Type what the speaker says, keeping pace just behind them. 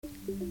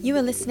You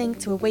are listening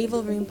to a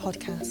Wavell Room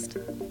podcast.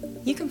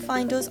 You can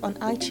find us on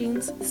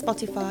iTunes,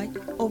 Spotify,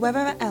 or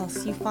wherever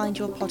else you find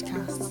your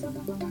podcasts.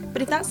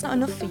 But if that's not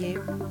enough for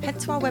you, head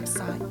to our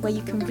website where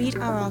you can read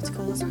our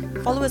articles,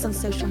 follow us on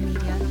social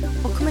media,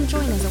 or come and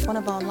join us at one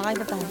of our live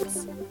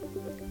events.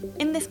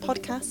 In this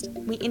podcast,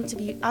 we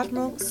interview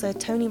Admiral Sir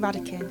Tony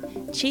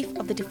Radakin, Chief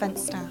of the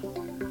Defence Staff.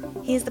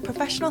 He is the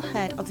professional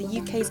head of the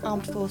UK's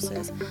Armed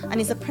Forces and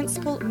is the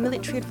principal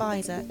military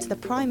advisor to the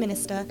Prime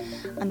Minister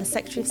and the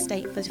Secretary of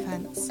State for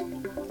Defence.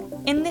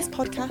 In this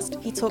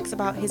podcast, he talks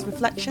about his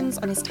reflections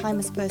on his time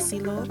as First Sea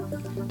Lord,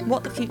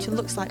 what the future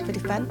looks like for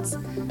defence,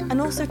 and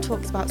also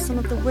talks about some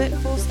of the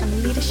workforce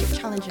and leadership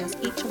challenges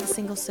each of the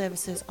single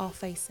services are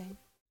facing.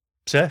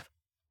 Sir,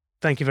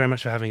 thank you very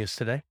much for having us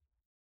today.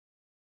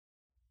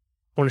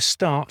 I want to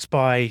start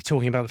by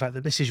talking about the fact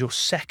that this is your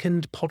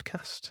second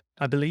podcast,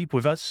 I believe,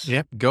 with us.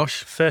 Yep,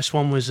 gosh. First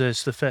one was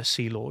as the First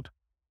Sea Lord.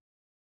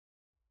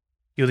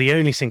 You're the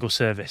only single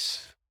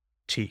service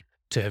chief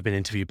to have been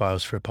interviewed by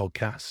us for a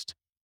podcast.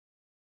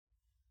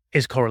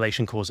 Is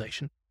correlation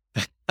causation?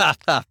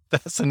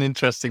 That's an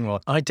interesting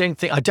one. I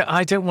don't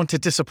want to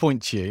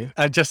disappoint you.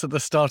 Just at the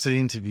start of the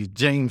interview,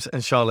 James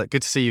and Charlotte,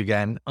 good to see you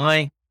again.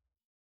 I'm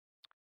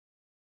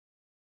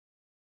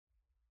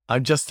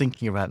just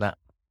thinking about that.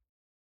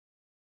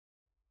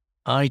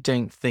 I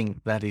don't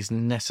think that is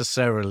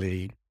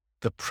necessarily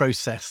the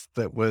process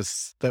that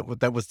was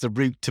the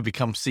route to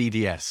become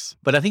CDS.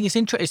 But I think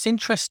it's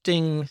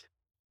interesting.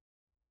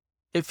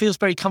 It feels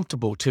very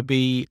comfortable to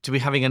be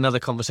having another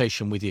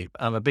conversation with you.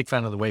 I'm a big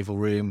fan of the Wavell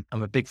Room.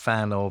 I'm a big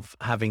fan of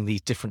having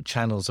these different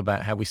channels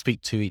about how we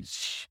speak to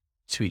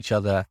each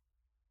other.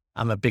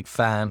 I'm a big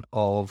fan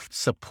of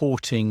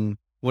supporting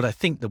what I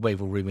think the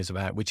Wavell Room is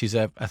about, which is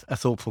a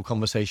thoughtful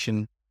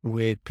conversation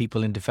with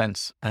people in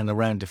defence and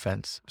around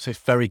defence. So it's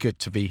very good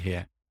to be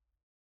here.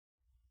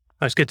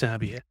 Oh, it's good to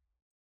have you here.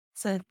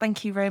 So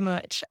thank you very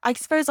much. I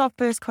suppose our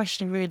first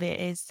question really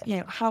is,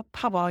 how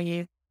are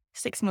you?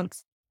 6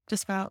 months,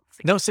 just about.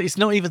 No, it's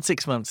not even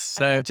 6 months.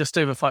 So just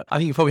over 5. I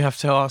think you probably have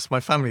to ask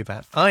my family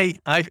about.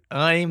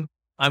 I'm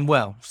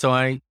well.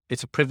 So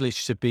it's a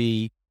privilege to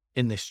be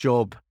in this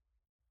job.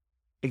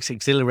 It's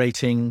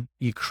exhilarating.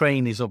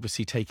 Ukraine is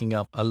obviously taking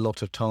up a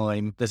lot of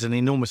time. There's an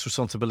enormous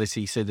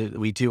responsibility so that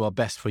we do our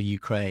best for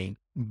Ukraine.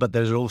 But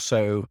there's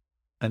also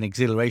an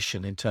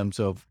exhilaration in terms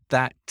of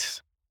that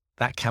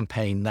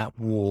campaign, that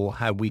war,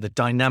 the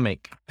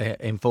dynamic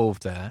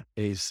involved there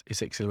is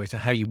exhilarating.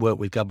 How you work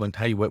with government,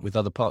 how you work with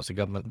other parts of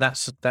government,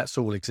 that's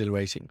all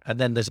exhilarating. And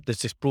then there's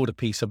this broader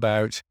piece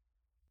about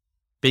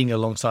being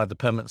alongside the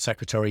Permanent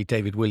Secretary,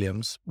 David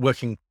Williams,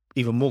 working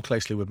even more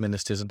closely with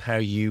ministers and how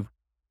you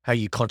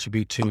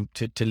contribute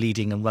to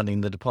leading and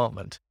running the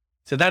department.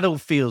 So that all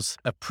feels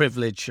a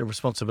privilege, a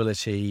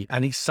responsibility,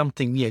 and it's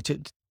something,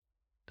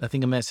 I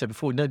think I may have said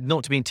before,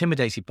 not to be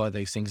intimidated by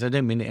those things. I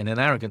don't mean it in an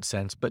arrogant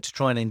sense, but to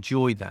try and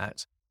enjoy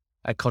that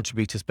and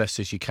contribute as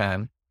best as you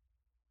can.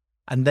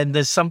 And then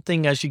there's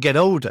something, as you get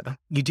older,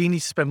 you do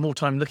need to spend more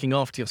time looking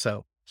after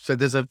yourself. So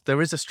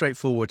there is a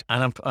straightforward,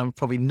 and I'm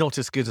probably not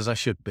as good as I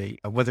should be,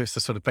 whether it's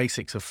the sort of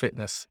basics of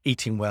fitness,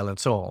 eating well and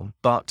so on,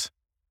 but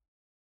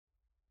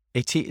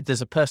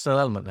there's a personal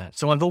element there.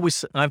 So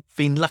I've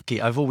been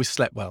lucky. I've always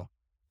slept well,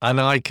 and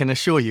I can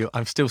assure you,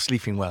 I'm still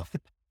sleeping well.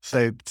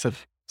 So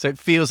it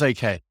feels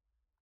okay.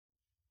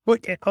 Well,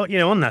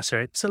 on that,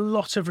 sir, it's a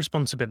lot of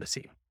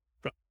responsibility.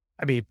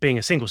 I mean, being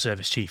a single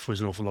service chief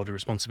was an awful lot of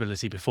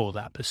responsibility before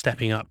that, but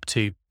stepping up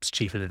to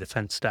Chief of the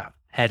Defence Staff,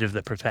 head of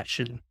the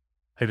profession,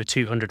 over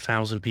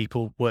 200,000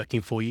 people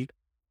working for you,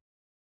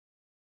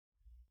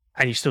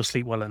 and you still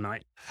sleep well at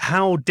night.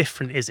 How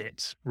different is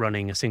it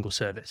running a single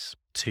service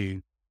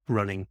to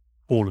running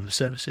all of the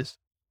services?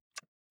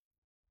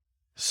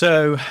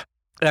 So,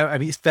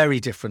 it's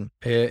very different,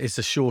 is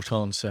the short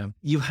answer.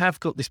 You have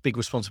got this big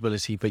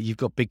responsibility, but you've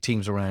got big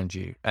teams around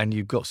you and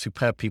you've got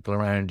superb people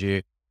around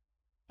you.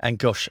 And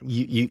gosh,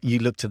 you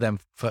look to them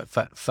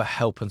for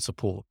help and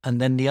support. And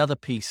then the other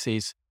piece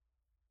is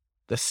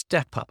the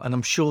step up. And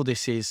I'm sure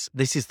this is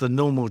the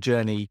normal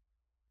journey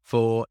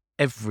for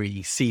every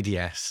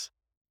CDS.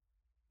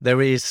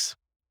 There's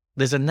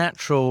a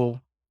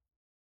natural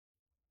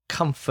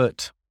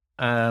comfort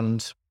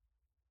and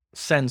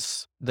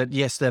sense that,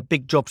 yes, there are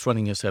big jobs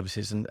running your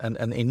services and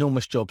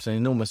enormous jobs and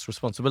enormous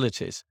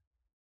responsibilities,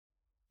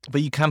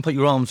 but you can put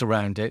your arms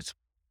around it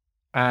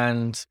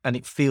and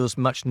it feels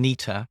much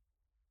neater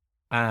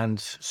and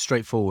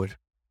straightforward.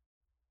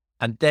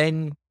 And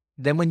then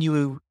when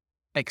you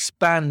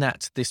expand that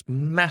to this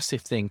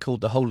massive thing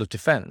called the whole of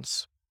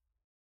defence,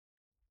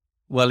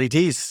 well, it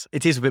is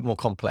a bit more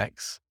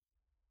complex.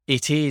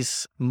 It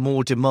is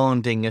more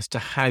demanding as to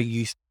how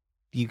you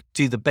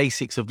do the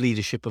basics of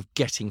leadership, of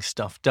getting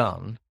stuff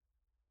done,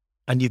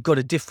 and you've got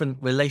a different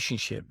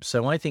relationship.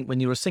 So I think when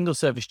you're a single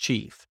service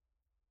chief,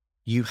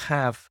 you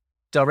have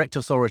direct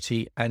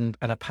authority and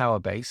a power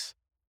base,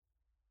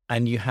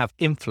 and you have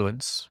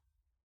influence,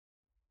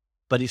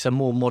 but it's a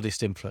more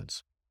modest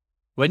influence.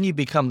 When you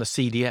become the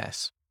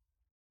CDS,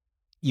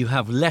 you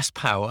have less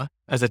power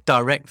as a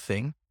direct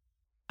thing,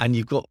 and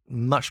you've got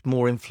much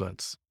more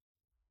influence.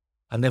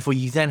 And therefore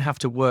you then have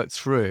to work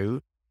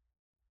through,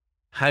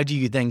 how do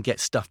you then get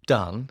stuff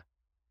done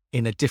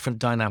in a different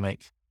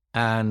dynamic?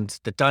 And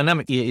the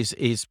dynamic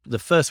is the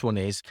first one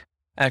is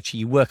actually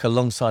you work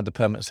alongside the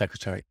permanent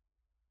secretary.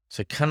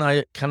 So can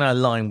I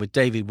align with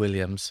David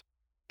Williams?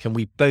 Can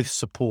we both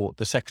support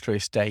the Secretary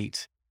of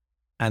State?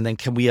 And then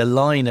can we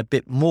align a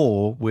bit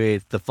more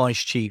with the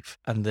Vice Chief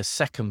and the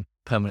second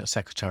permanent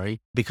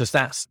secretary? Because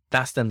that's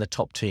then the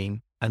top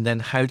team. And then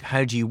how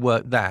do you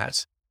work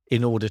that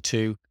in order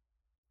to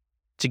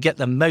get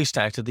the most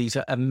out of these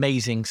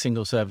amazing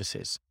single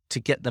services, to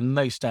get the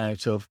most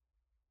out of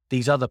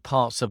these other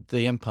parts of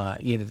the empire,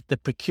 the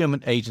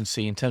procurement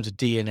agency in terms of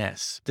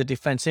DNS, the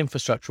Defence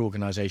Infrastructure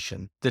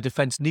Organisation, the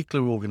Defence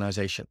Nuclear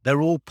Organisation,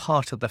 they're all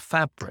part of the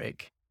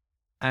fabric,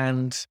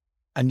 and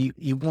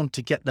you want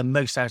to get the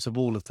most out of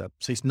all of them.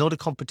 So it's not a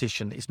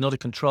competition, it's not a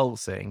control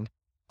thing,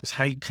 it's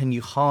how can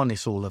you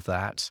harness all of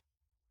that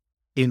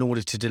in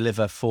order to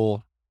deliver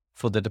for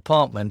the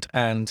department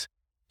and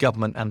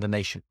government and the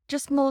nation.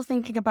 Just more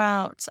thinking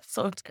about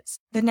sort of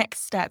the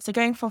next step. So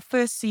going from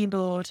First Sea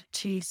Lord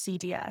to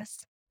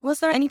CDS, was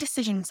there any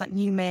decisions that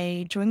you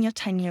made during your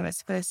tenure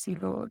as First Sea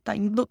Lord that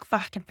you look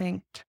back and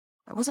think,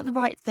 that wasn't the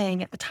right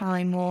thing at the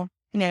time, or,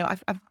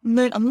 I've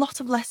learned a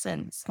lot of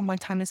lessons from my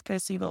time as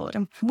First Sea Lord,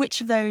 and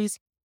which of those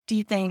do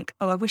you think,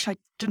 I wish I'd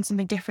done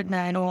something different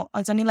then, or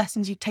are there any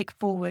lessons you take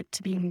forward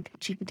to being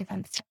Chief of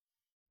Defence?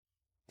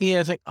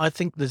 Yeah, I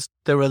think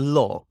there are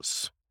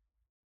lots.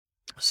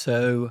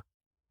 So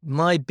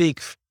my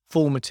big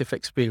formative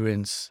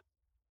experience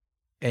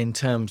in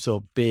terms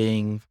of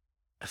being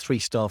a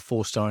 3-star,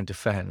 4-star in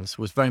defence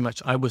was very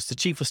much, I was the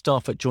Chief of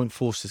Staff at Joint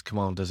Forces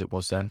Command as it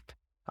was then,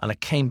 and I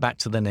came back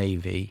to the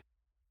Navy,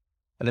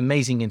 an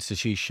amazing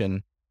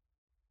institution,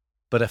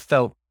 but I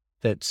felt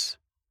that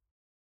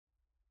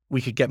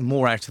we could get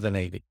more out of the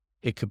Navy.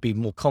 It could be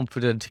more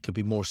confident, it could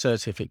be more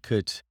assertive, it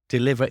could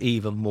deliver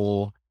even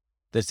more.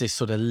 There's this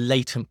sort of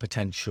latent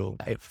potential.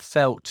 It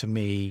felt to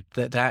me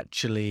that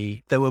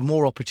actually there were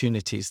more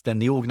opportunities than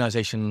the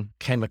organisation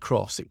came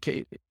across.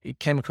 It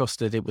came across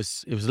that it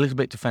was a little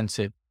bit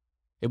defensive.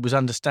 It was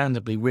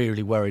understandably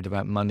really worried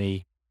about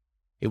money.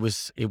 It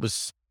was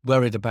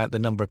worried about the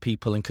number of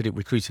people and could it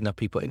recruit enough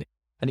people.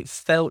 And it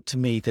felt to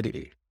me that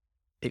it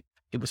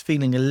was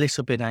feeling a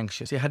little bit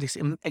anxious. It had this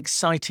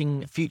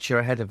exciting future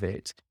ahead of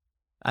it.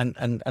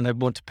 And I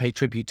want to pay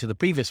tribute to the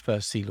previous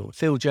First Sea Lord,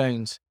 Phil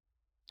Jones,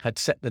 had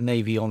set the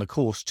Navy on a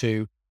course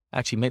to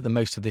actually make the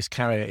most of this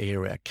carrier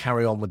era,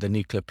 carry on with the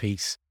nuclear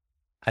piece.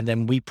 And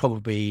then we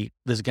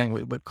there's a gang,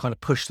 we kind of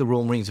push the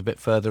Royal Marines a bit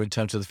further in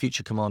terms of the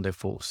future commando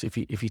force, if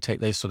you take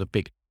those sort of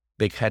big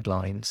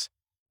headlines.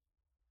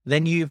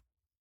 Then you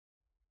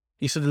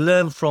sort of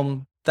learn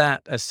from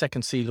that as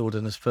Second Sea Lord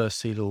and as First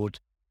Sea Lord.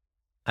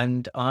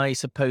 And I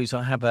suppose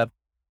I have a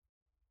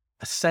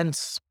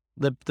sense,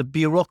 the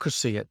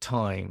bureaucracy at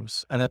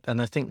times,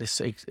 and I think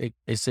this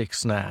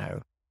exists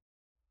now,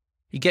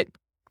 you get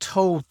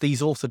told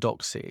these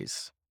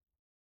orthodoxies,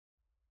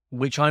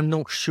 which I'm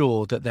not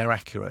sure that they're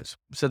accurate.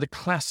 So the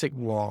classic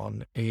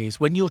one is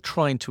when you're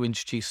trying to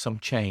introduce some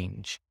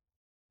change,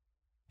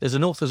 there's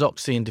an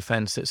orthodoxy in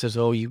defence that says,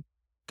 you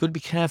could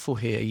be careful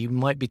here, you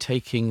might be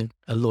taking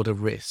a lot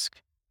of risk.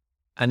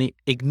 And it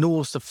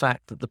ignores the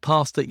fact that the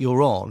path that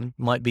you're on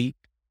might be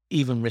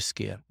even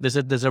riskier.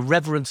 There's a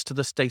reverence to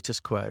the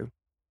status quo.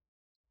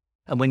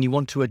 And when you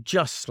want to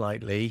adjust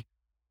slightly,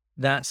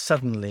 that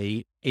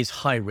suddenly is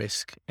high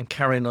risk, and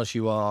carrying as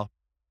you are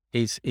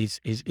is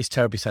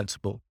terribly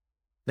sensible.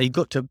 Now you've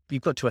got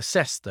to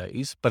assess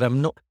those, but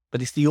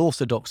it's the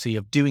orthodoxy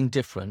of doing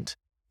different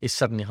is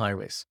suddenly high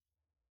risk.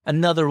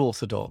 Another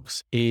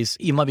orthodox is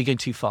you might be going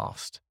too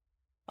fast.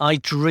 I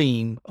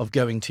dream of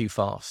going too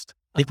fast.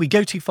 If we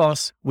go too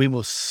fast, we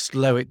will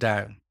slow it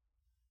down.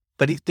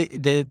 But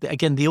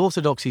again, the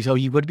orthodoxy is,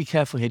 you've got to be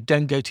careful here,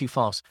 don't go too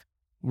fast.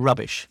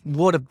 Rubbish.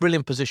 What a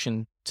brilliant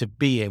position to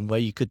be in, where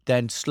you could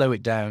then slow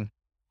it down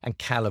and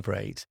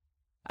calibrate.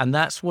 And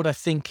that's what I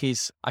think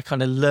I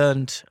kind of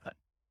learned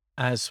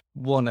as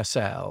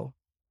 1SL.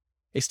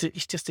 It's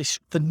just this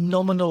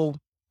phenomenal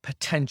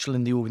potential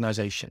in the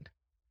organisation.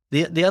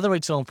 The other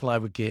example I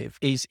would give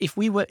is if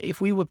we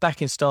were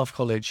back in Staff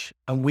College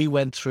and we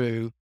went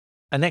through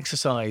an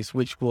exercise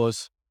which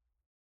was,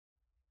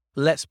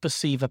 let's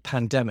perceive a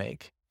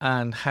pandemic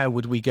and how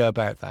would we go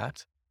about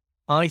that?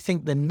 I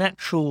think the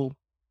natural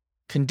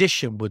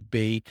condition would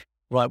be,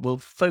 right, we'll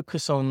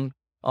focus on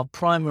our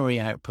primary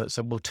outputs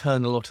and we'll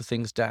turn a lot of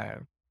things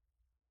down.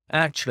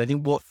 Actually, I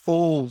think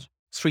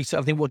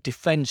what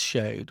defence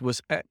showed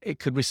was it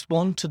could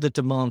respond to the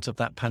demands of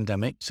that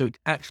pandemic. So it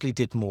actually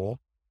did more.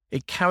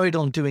 It carried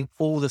on doing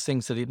all the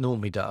things that it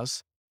normally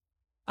does.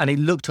 And it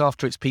looked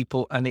after its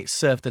people and it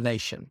served the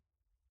nation.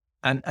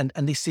 And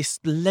there's this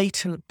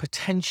latent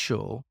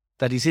potential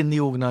that is in the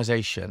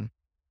organisation.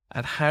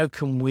 And how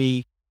can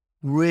we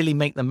really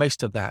make the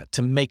most of that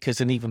to make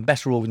us an even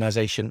better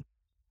organisation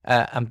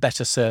and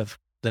better serve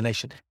the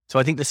nation? So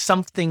I think there's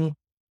something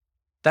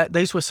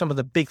those were some of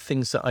the big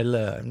things that I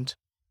learned.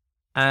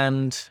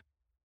 And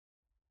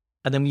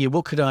And then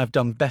what could I have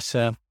done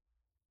better?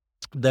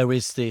 There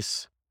is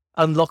this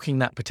unlocking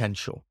that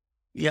potential.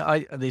 Yeah,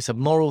 it's a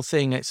moral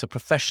thing. It's a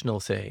professional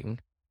thing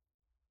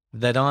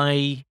that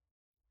I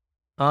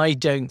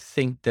don't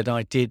think that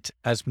I did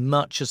as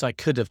much as I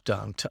could have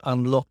done to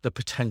unlock the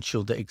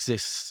potential that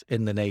exists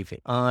in the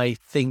Navy. I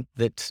think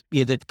that,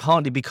 that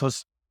partly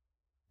because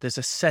there's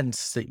a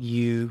sense that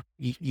you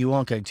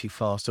are going too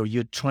fast, or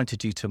you're trying to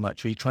do too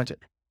much, or you're trying to,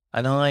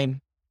 and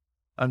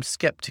I'm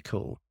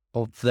skeptical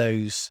of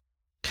those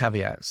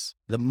caveats.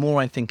 The more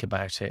I think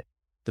about it,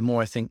 the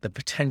more I think the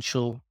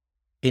potential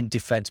in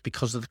defence,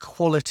 because of the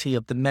quality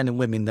of the men and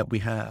women that we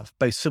have,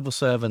 both civil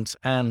servants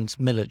and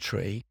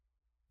military,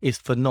 is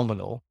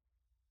phenomenal.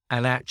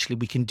 And actually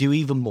we can do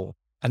even more.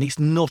 And it's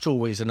not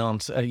always an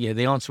answer.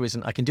 The answer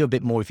isn't, I can do a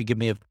bit more if you give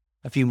me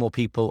a few more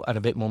people and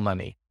a bit more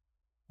money.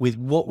 With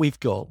what we've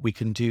got, we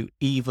can do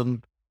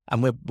even,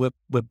 and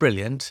we're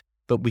brilliant,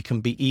 but we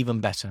can be even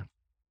better.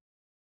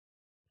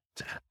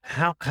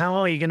 How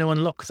are you going to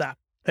unlock that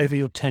over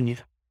your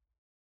tenure?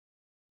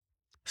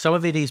 Some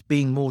of it is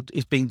being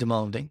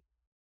demanding.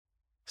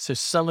 So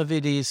some of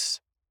it is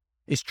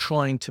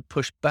trying to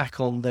push back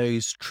on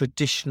those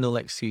traditional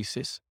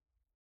excuses.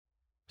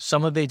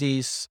 Some of it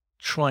is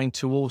trying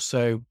to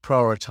also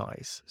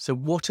prioritize. So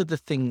what are the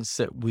things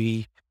that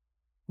we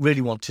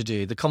really want to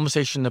do? The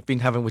conversation I've been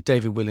having with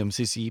David Williams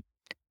is you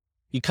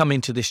come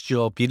into this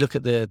job, you look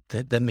at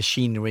the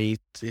machinery,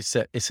 it's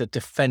a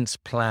defense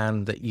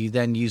plan that you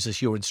then use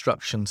as your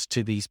instructions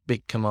to these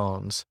big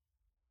commands.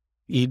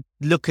 You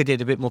look at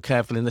it a bit more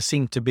carefully, and there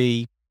seemed to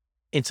be,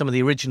 in some of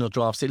the original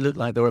drafts, it looked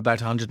like there were about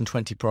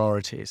 120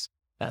 priorities.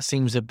 That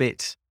seems a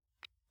bit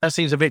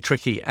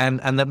tricky, and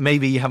that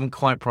maybe you haven't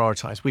quite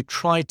prioritized. We've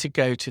tried to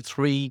go to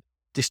 3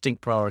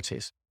 distinct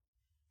priorities.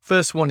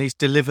 First one is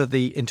deliver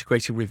the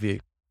integrated review.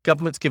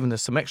 Government's given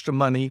us some extra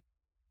money.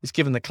 It's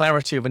given the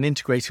clarity of an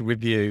integrated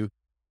review.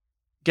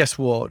 Guess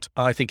what?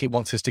 I think it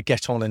wants us to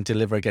get on and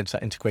deliver against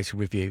that integrated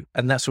review.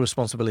 And that's a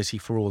responsibility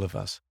for all of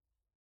us.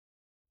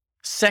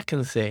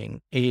 Second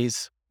thing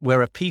is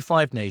we're a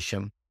P5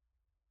 nation,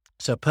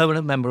 so a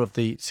permanent member of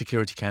the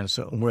Security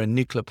Council, and we're a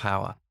nuclear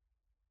power.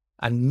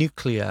 And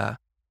nuclear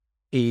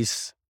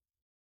is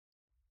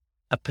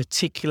a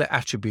particular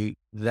attribute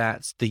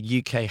that the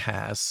UK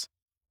has.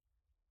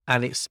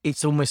 And it's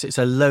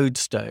a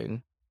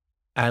lodestone.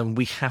 And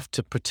we have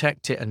to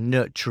protect it and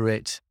nurture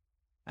it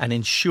and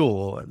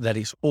ensure that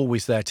it's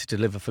always there to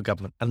deliver for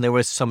government. And there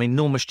are some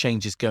enormous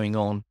changes going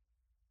on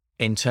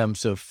in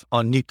terms of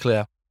our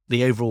nuclear,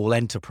 the overall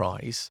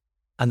enterprise.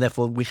 And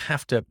therefore we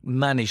have to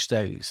manage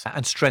those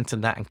and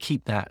strengthen that and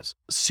keep that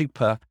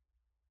super,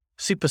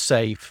 super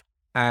safe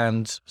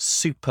and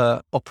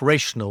super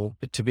operational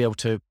to be able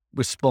to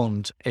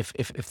respond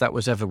if that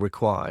was ever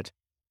required.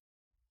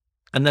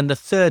 And then the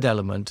third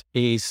element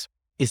is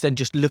then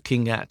just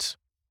looking at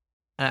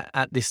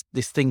this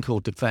thing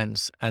called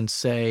defense and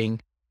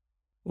saying,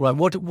 right,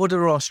 what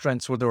are our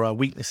strengths? What are our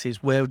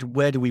weaknesses? Where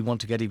do we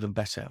want to get even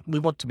better? We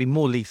want to be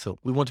more lethal.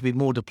 We want to be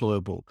more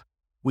deployable.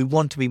 We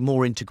want to be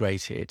more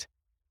integrated.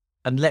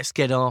 And let's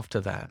get after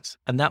that.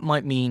 And that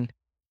might mean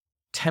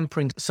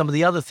tempering some of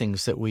the other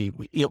things that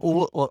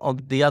all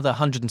of the other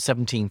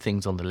 117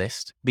 things on the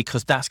list,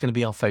 because that's going to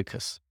be our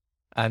focus.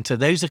 And so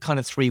those are kind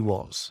of 3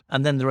 whats.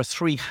 And then there are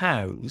 3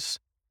 hows,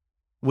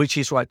 which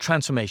is right,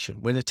 transformation.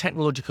 We're in a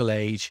technological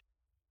age.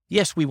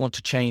 Yes, we want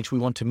to change, we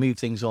want to move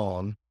things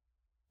on,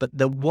 but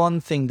the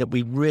one thing that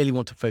we really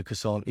want to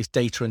focus on is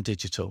data and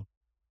digital.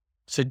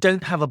 So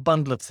don't have a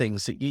bundle of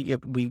things that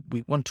we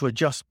want to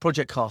adjust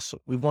Project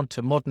Castle, we want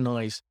to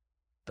modernize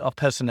our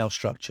personnel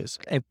structures.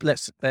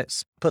 Let's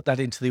put that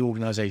into the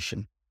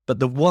organization. But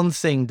the one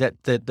thing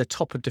that the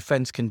top of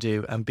defense can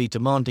do and be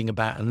demanding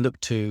about and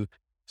look to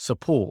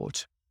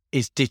support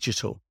is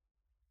digital,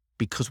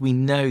 because we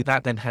know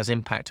that then has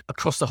impact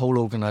across the whole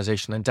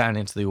organization and down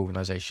into the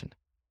organization.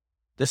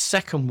 The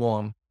second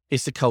one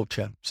is the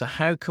culture. So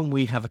how can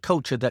we have a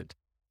culture that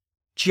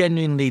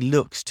genuinely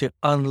looks to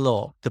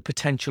unlock the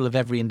potential of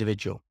every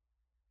individual?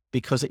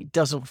 Because it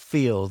doesn't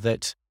feel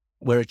that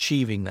we're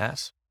achieving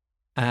that.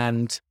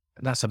 And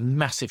that's a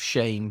massive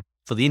shame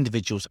for the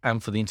individuals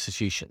and for the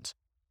institutions.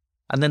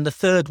 And then the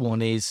third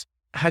one is,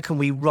 how can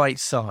we right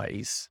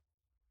size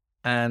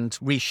and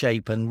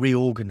reshape and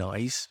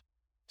reorganize?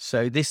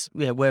 So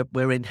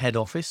we're in head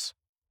office.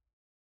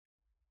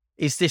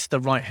 Is this the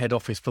right head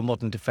office for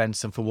modern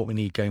defence and for what we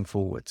need going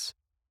forwards?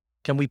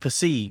 Can we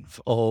perceive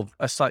of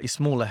a slightly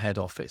smaller head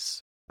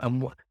office?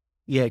 And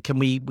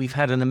we've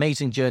had an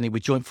amazing journey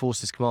with Joint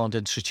Forces Command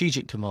and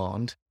Strategic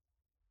Command.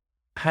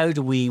 How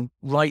do we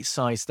right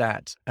size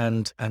that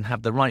and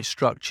have the right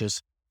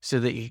structures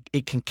so that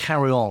it can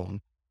carry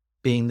on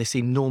being this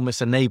enormous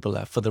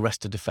enabler for the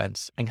rest of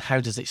defence? And how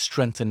does it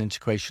strengthen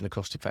integration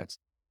across defence?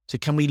 So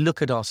can we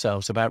look at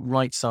ourselves about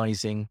right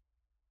sizing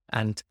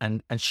and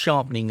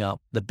sharpening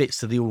up the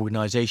bits of the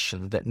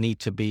organisation that need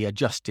to be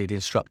adjusted in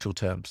structural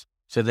terms?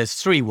 So there's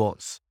 3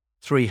 whats,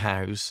 3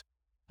 hows,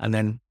 and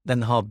then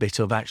the hard bit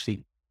of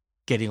actually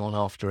getting on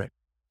after it.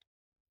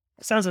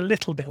 It sounds a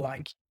little bit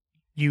like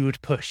you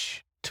would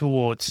push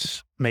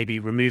towards maybe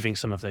removing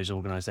some of those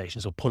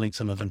organizations or pulling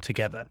some of them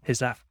together? Is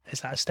that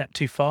a step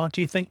too far,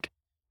 do you think?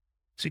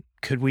 So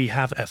could we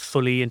have a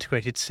fully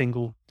integrated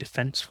single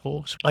defense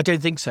force? I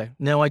don't think so.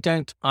 No, I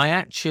don't.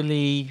 I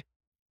think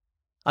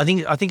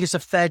it's a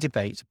fair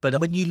debate, but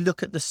when you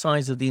look at the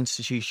size of the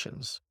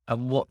institutions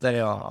and what they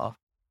are,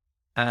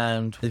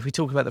 and if we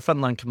talk about the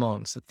frontline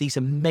commands, these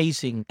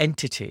amazing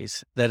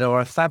entities that are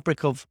a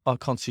fabric of our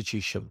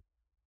constitution,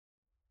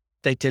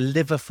 they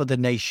deliver for the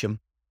nation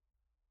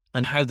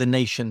and how the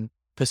nation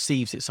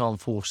perceives its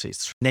armed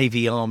forces,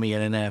 Navy, Army,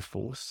 and an Air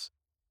Force.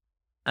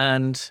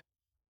 And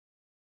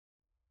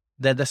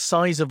they're the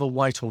size of a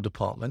Whitehall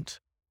department.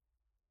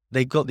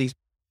 They've got these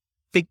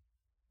big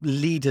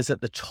leaders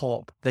at the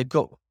top. They've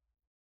got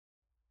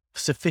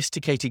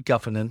sophisticated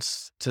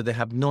governance. So they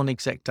have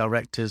non-exec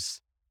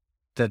directors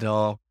that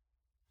are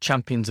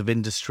champions of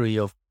industry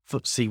of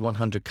FTSE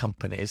 100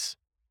 companies.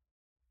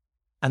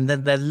 And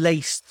then they're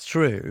laced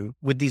through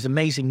with these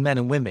amazing men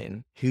and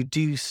women who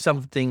do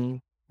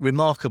something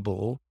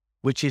remarkable,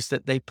 which is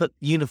that they put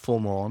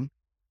uniform on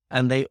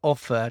and they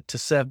offer to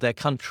serve their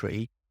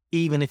country,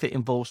 even if it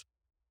involves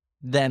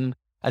them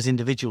as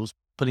individuals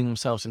putting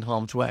themselves in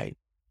harm's way.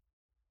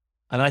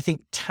 And I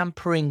think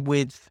tampering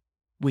with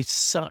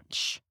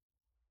such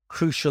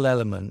crucial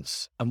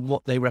elements and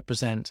what they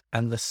represent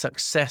and the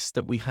success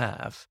that we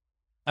have,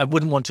 I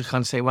wouldn't want to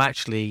kind of say, well,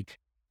 actually,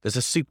 there's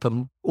a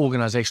super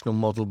organizational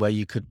model where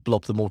you could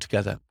blob them all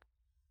together.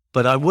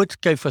 But I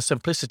would go for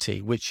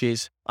simplicity, which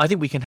is, I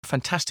think we can have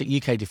fantastic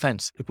UK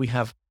defense if we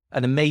have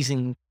an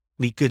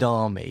amazingly good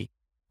army,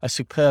 a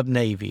superb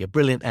navy, a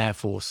brilliant air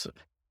force,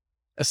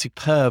 a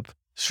superb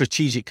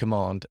strategic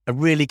command, a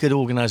really good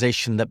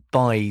organization that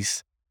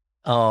buys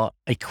our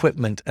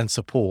equipment and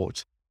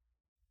support,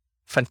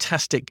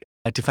 fantastic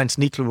defense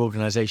nuclear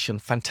organization,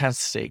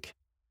 fantastic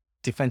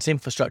defense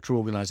infrastructure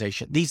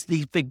organization, these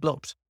big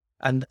blobs.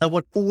 And I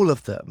want all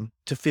of them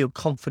to feel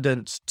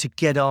confident to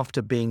get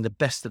after being the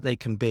best that they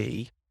can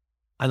be.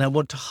 And I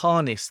want to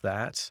harness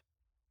that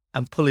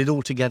and pull it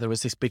all together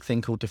as this big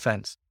thing called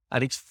defense.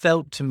 And it's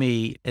felt to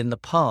me in the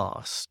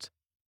past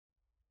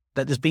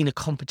that there's been a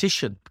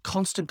competition,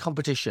 constant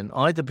competition,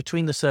 either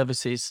between the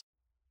services,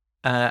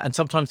 and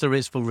sometimes there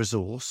is for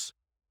resource,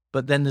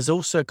 but then there's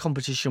also a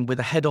competition with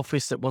a head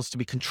office that wants to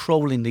be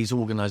controlling these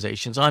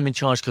organizations. I'm in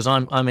charge because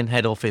I'm in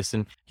head office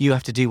and you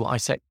have to do what I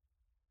say.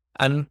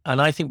 And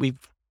I think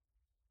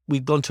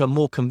we've gone to a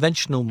more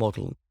conventional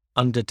model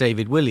under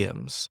David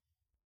Williams,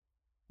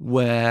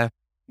 where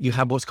you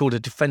have what's called a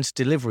defense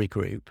delivery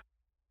group,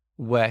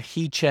 where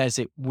he chairs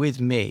it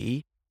with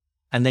me,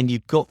 and then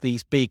you've got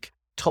these big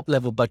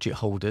top-level budget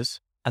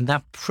holders, and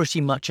that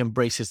pretty much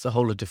embraces the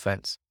whole of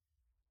defense.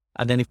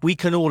 And then if we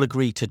can all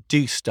agree to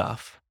do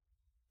stuff,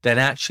 then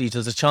actually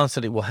there's a chance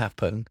that it will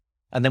happen,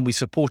 and then we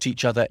support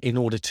each other in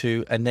order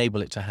to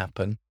enable it to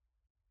happen.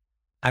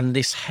 And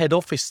this head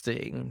office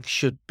thing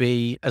should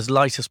be as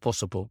light as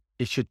possible.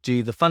 It should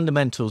do the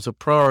fundamentals of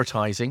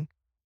prioritizing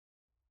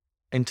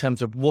in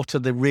terms of what are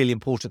the really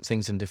important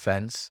things in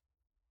defense,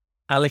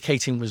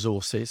 allocating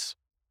resources,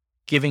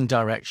 giving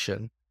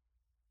direction,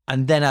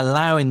 and then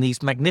allowing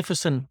these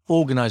magnificent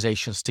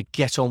organizations to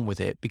get on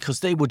with it, because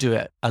they will do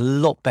it a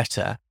lot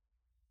better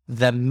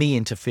than me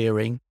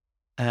interfering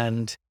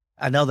and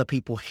other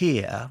people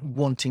here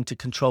wanting to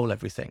control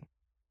everything.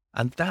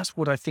 And that's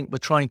what I think we're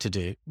trying to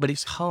do, but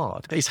it's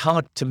hard. It's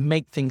hard to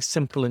make things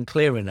simple and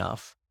clear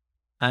enough.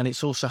 And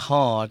it's also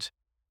hard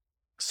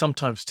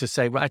sometimes to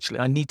say, well, actually,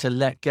 I need to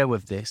let go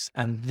of this,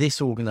 and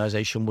this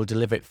organization will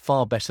deliver it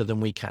far better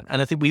than we can.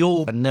 And I think we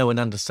all know and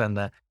understand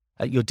that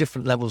at your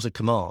different levels of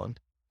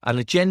command.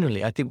 And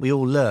generally, I think we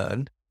all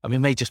learn, I mean, it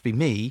may just be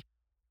me,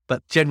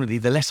 but generally,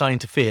 the less I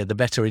interfere, the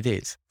better it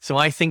is. So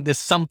I think there's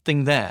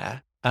something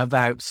there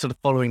about sort of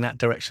following that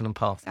direction and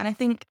path. And I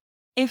think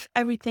if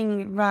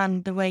everything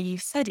ran the way you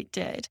said it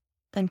did,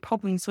 then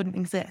problems wouldn't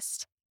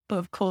exist. But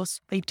of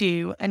course they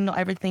do, and not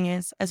everything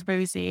is as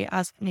rosy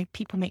as,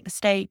 people make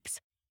mistakes.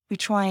 We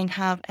try and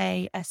have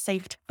a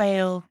safe to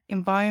fail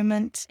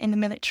environment in the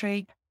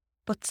military.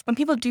 But when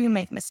people do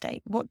make a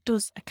mistake, what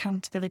does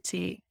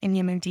accountability in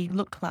the MOD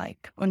look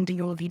like under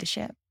your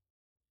leadership?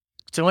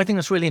 So I think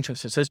that's really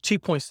interesting. So there's 2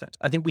 points there.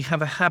 I think we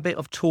have a habit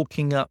of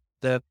talking up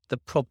the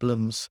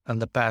problems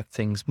and the bad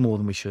things more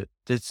than we should.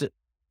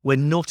 We're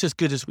not as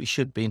good as we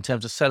should be in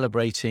terms of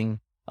celebrating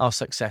our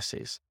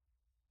successes.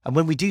 And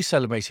when we do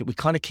celebrate it, we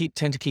kind of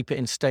tend to keep it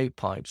in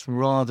stovepipes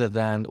rather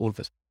than all of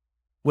us.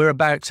 We're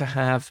about to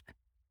have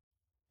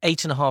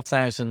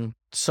 8,500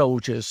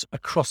 soldiers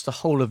across the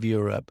whole of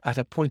Europe at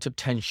a point of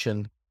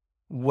tension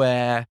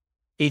where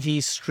it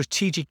is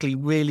strategically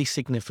really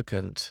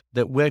significant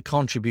that we're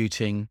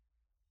contributing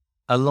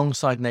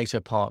alongside NATO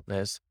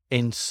partners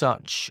in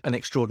such an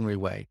extraordinary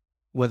way.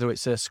 Whether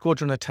it's a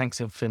squadron of tanks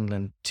in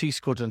Finland, 2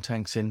 squadron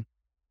tanks in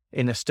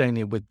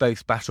Estonia with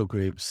both battle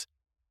groups.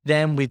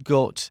 Then we've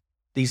got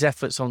these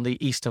efforts on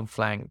the eastern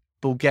flank,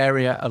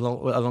 Bulgaria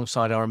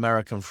alongside our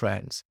American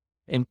friends.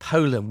 In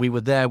Poland, we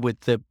were there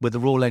with the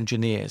Royal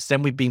Engineers.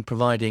 Then we've been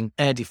providing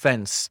air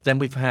defence. Then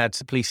we've had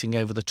policing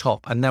over the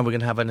top, and now we're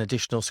going to have an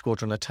additional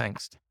squadron of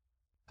tanks.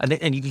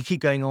 And you can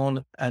keep going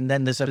on. And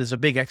then there's a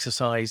big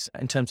exercise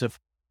in terms of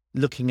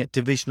looking at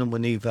divisional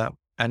manoeuvre,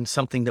 and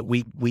something that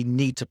we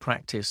need to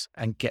practice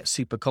and get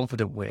super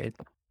confident with.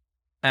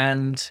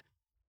 And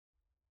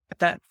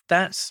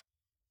that's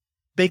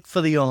big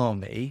for the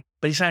army,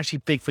 but it's actually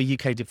big for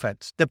UK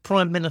defence. The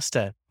Prime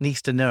Minister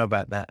needs to know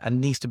about that and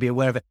needs to be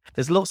aware of it.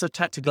 There's lots of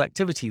tactical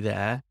activity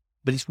there,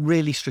 but it's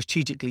really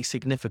strategically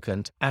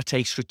significant at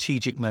a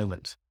strategic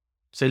moment.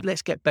 So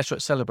let's get better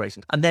at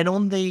celebrating. And then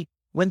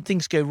when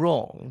things go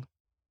wrong,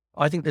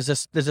 I think there's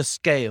a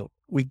scale.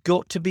 We've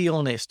got to be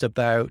honest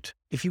about,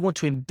 if you want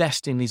to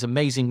invest in these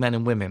amazing men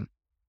and women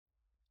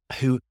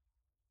who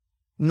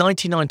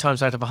 99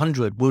 times out of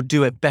 100 will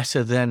do it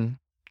better than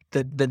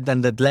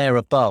the layer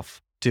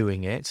above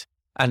doing it.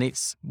 And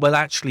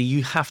actually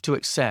you have to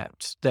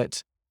accept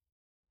that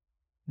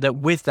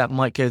with that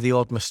might go the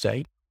odd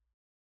mistake,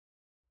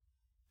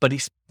 but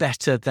it's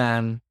better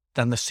than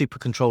the super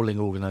controlling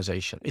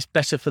organization. It's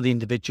better for the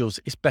individuals.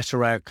 It's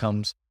better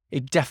outcomes.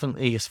 It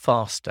definitely is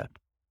faster.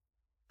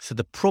 So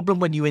the problem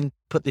when you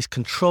put this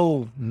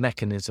control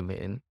mechanism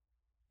in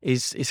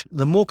is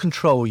the more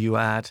control you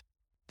add,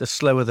 the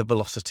slower the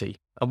velocity.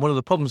 And one of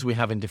the problems we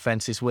have in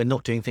defense is we're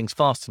not doing things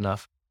fast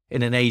enough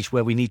in an age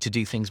where we need to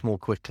do things more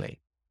quickly.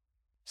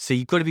 So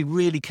you've got to be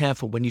really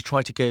careful when you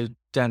try to go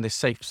down this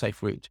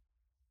safe route.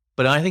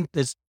 But I think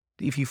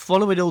if you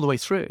follow it all the way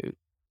through,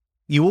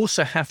 you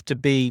also have to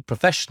be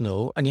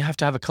professional and you have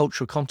to have a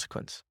cultural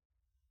consequence.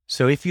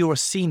 So if you're a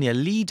senior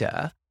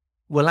leader,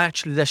 well,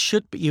 actually,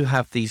 you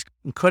have these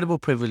incredible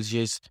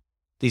privileges,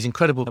 these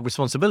incredible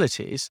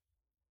responsibilities,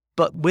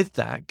 but with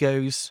that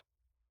goes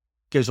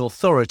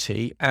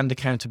authority and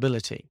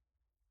accountability.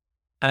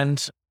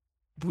 And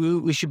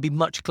we should be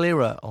much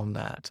clearer on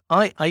that.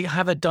 I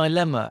have a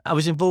dilemma. I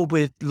was involved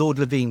with Lord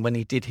Levine when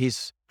he did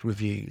his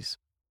reviews.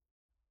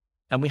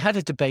 And we had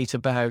a debate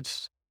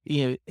about,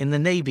 in the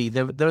Navy,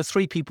 there are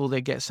 3 people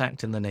that get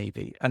sacked in the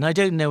Navy. And I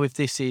don't know if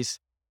this is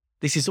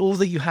all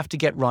that you have to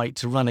get right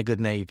to run a good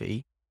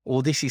Navy,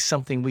 or this is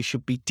something we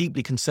should be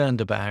deeply concerned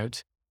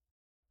about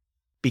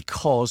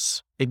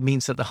because it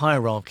means that the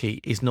hierarchy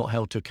is not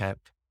held to account.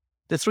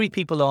 The 3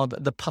 people are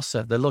the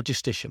pusser, the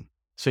logistician.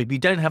 So if you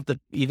don't have the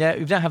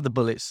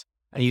bullets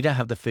and you don't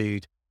have the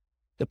food,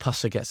 the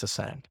pusser gets a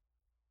sack.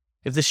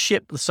 If the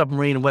ship, the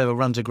submarine, or whatever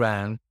runs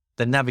aground,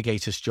 the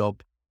navigator's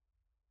job,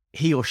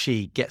 he or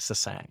she gets the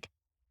sack,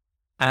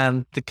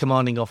 and the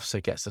commanding officer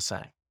gets the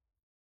sack.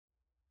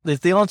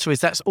 The answer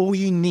is that's all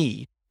you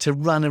need to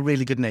run a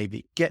really good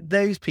Navy. Get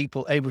those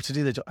people able to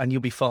do the job and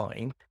you'll be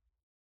fine.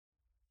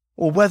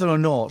 Or whether or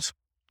not,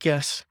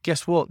 guess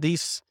what?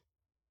 These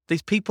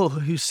people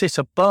who sit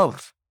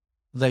above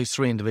those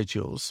 3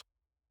 individuals,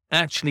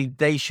 actually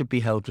they should be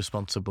held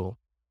responsible.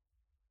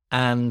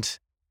 And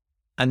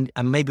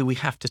maybe we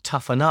have to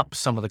toughen up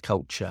some of the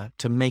culture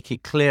to make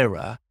it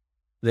clearer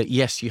that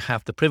yes, you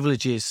have the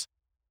privileges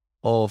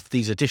of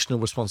these additional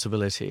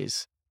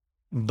responsibilities,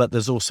 but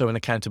there's also an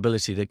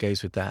accountability that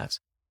goes with that.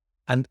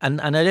 And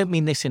I don't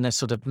mean this in a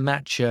sort of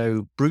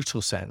macho,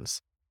 brutal sense.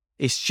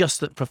 It's just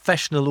that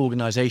professional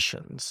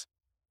organizations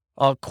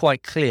are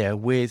quite clear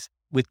with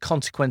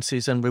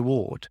consequences and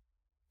reward.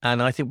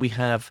 And I think we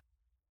have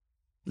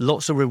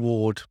lots of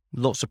reward,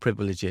 lots of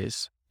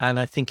privileges. And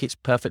I think it's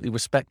perfectly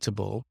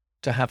respectable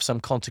to have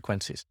some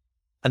consequences.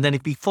 And then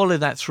if we follow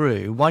that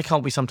through, why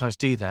can't we sometimes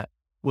do that?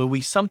 Well,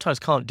 we sometimes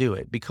can't do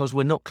it because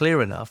we're not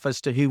clear enough as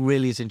to who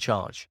really is in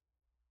charge.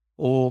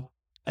 When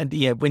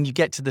you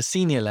get to the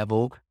senior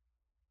level,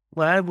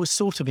 well, I was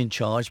sort of in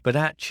charge, but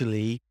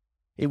actually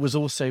it was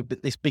also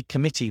this big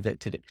committee that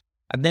did it.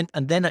 And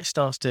then it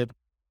starts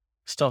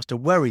to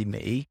worry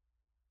me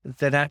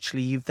that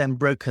actually you've then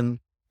broken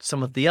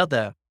some of the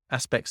other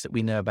aspects that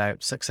we know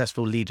about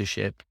successful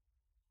leadership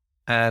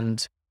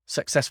and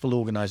successful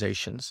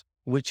organizations,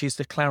 which is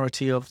the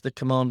clarity of the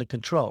command and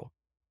control.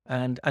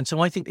 And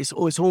so I think it's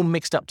all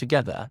mixed up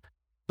together,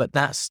 but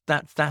that's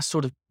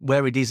sort of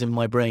where it is in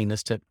my brain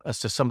as to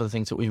some of the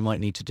things that we might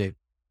need to do.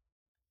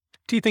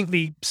 Do you think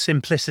the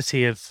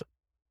simplicity of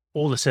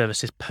all the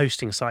services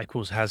posting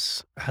cycles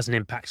has an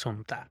impact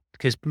on that?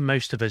 Because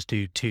most of us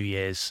do 2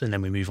 years and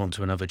then we move on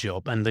to another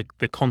job, and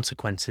the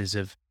consequences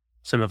of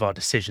some of our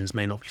decisions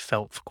may not be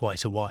felt for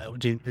quite a while.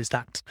 Is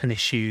that an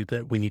issue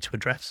that we need to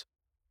address?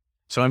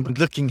 So I'm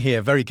looking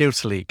here very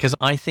guiltily because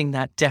I think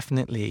that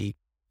definitely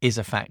is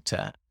a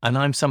factor. And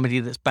I'm somebody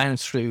that's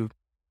bounced through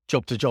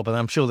job to job. And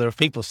I'm sure there are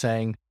people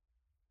saying,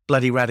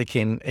 bloody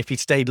Radakin, if he'd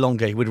stayed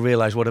longer, he would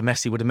realize what a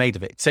mess he would have made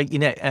of it. So,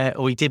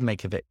 or he did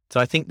make of it.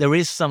 So I think there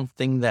is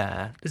something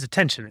there. There's a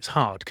tension. It's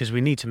hard because we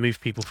need to move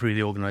people through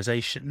the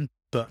organization,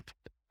 but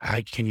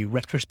can you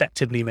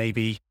retrospectively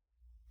maybe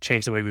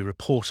change the way we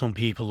report on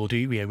people, or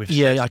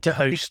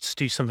hosts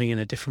do something in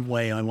a different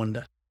way, I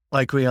wonder?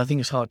 I agree. I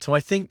think it's hard. So I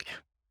think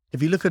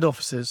if you look at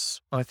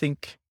officers, I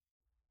think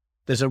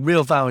there's a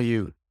real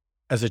value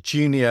as a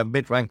junior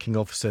mid-ranking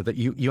officer that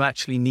you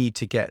actually need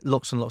to get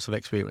lots and lots of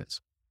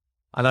experience.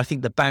 And I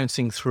think the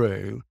bouncing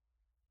through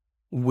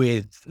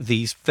with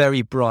these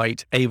very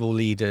bright, able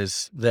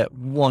leaders that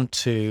want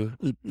to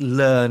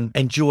learn,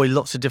 enjoy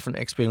lots of different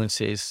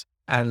experiences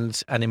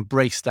and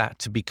embrace that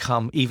to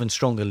become even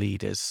stronger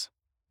leaders,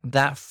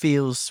 that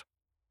feels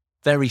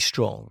very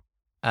strong.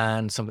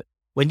 And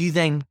when you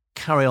then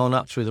carry on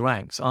up through the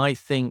ranks, I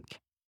think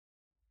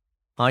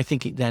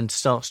it then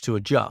starts to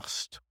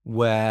adjust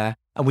and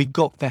we've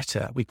got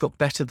better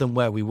than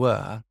where we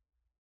were.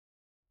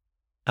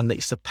 And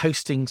it's the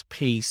postings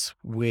piece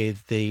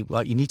with you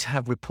need to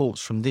have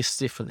reports from this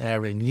different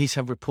area, and you need to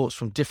have reports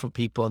from different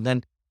people, and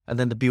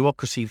then the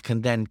bureaucracy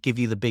can then give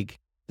you the big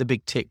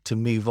tick to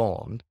move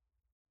on.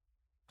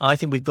 I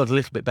think we've got a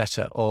little bit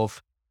better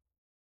of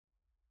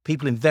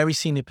people in very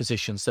senior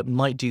positions that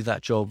might do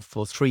that job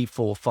for 3,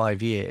 4,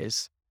 5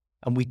 years,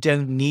 and we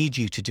don't need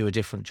you to do a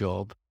different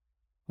job.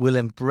 We'll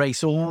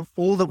embrace all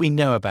that we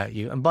know about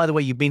you. And by the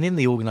way, you've been in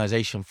the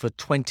organization for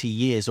 20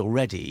 years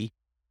already,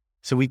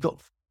 so we've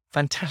got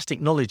fantastic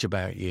knowledge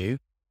about you,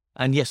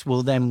 and yes,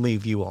 we'll then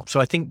move you on. So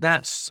I think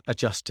that's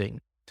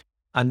adjusting.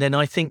 And then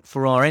I think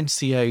for our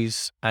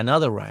NCOs and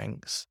other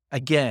ranks,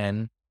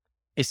 again,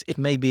 it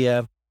may be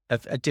a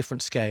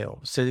different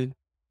scale. So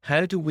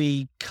how do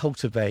we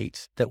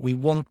cultivate that we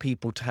want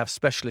people to have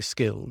specialist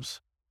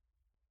skills,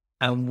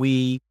 and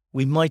we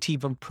might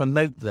even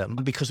promote them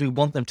because we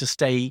want them to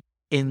stay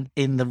in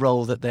the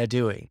role that they're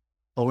doing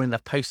or in the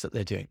post that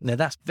they're doing. Now,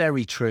 that's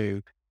very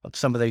true of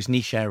some of those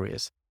niche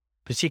areas,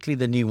 particularly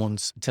the new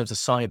ones in terms of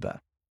cyber.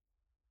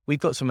 We've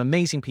got some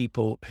amazing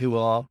people who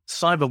are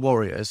cyber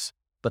warriors,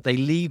 but they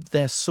leave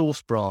their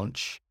source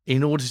branch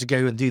in order to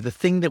go and do the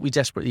thing that we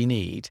desperately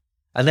need.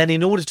 And then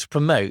in order to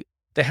promote,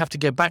 they have to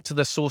go back to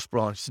their source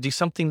branch to do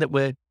something that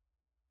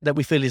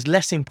we feel is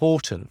less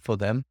important for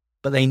them,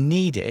 but they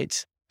need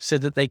it so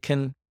that they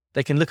can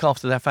look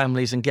after their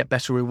families and get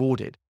better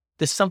rewarded.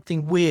 There's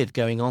something weird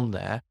going on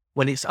there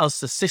when it's us,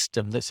 the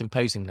system, that's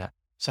imposing that.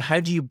 So how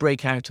do you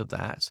break out of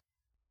that?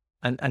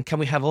 And can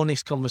we have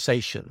honest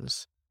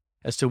conversations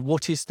as to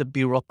what is the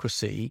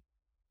bureaucracy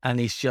and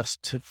it's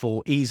just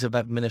for ease of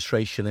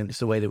administration and it's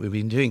the way that we've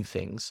been doing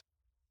things,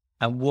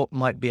 and what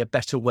might be a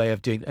better way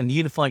of doing it? And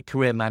unified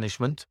career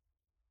management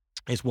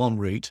is one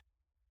route,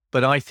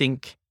 but I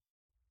think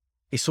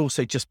it's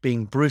also just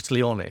being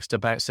brutally honest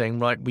about saying,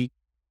 right, we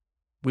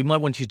might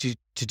want you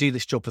to do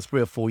this job for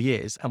 3 or 4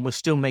 years, and we'll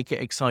still make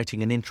it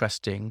exciting and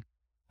interesting,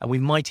 and we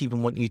might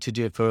even want you to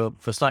do it for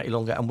slightly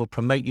longer, and we'll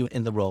promote you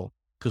in the role,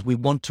 because we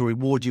want to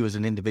reward you as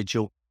an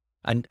individual,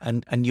 and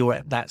you're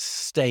at that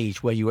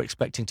stage where you're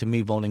expecting to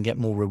move on and get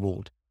more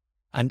reward.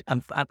 And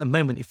at the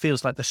moment, it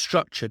feels like the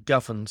structure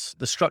and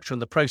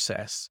the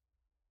process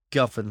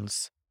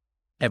governs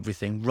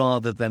everything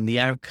rather than the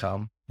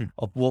outcome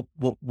of what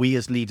we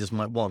as leaders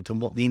might want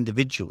and what the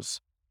individuals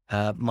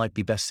might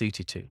be best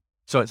suited to.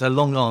 So it's a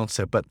long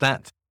answer, but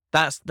that's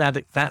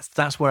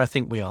where I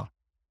think we are.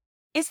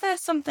 Is there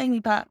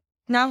something that,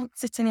 now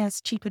sitting as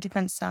Chief of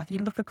Defence Staff, you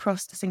look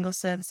across the single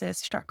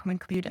services, Stratcom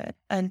included,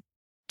 and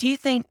do you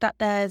think that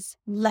there's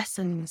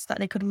lessons that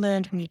they could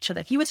learn from each other?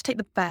 If you were to take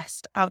the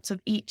best out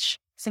of each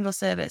single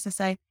service and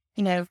say,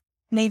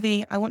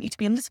 Navy, I want you to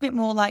be a little bit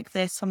more like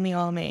this from the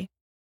Army,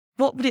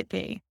 what would it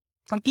be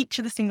from each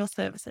of the single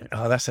services?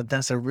 Oh,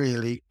 that's a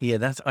really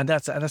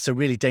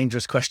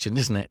dangerous question,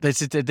 isn't it?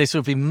 This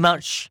would be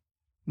much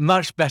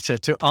better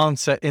to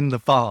answer in the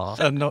bar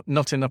and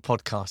not in a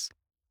podcast.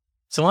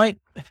 So I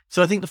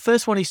think the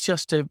first one is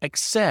just to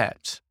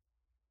accept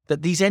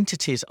that these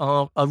entities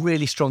are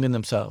really strong in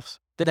themselves,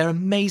 that they're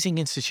amazing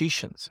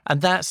institutions.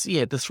 And that's,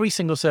 the 3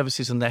 single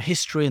services and their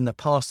history and their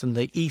past and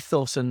the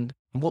ethos and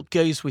what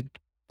goes with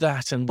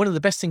that. And one of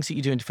the best things that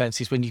you do in defence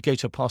is when you go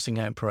to a passing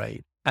out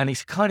parade. And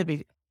it's kind of,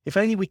 if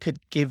only we could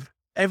give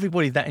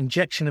everybody that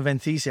injection of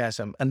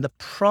enthusiasm and the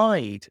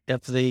pride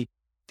of the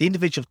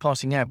individuals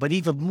passing out, but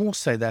even more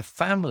so their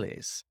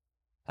families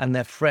and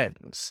their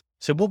friends.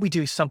 So what we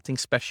do is something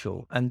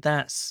special, and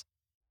that's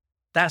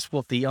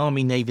what the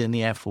Army, Navy, and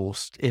the Air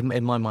Force,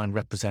 in my mind,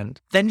 represent.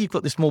 Then you've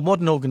got this more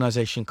modern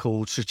organisation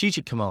called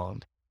Strategic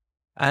Command,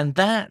 and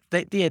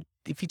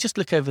if you just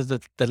look over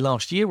the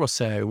last year or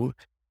so,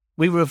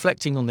 we were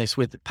reflecting on this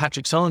with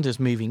Patrick Sanders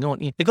moving on.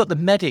 They've got the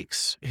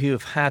medics who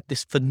have had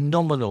this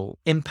phenomenal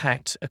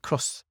impact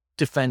across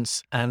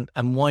defence and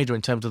wider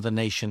in terms of the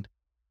nation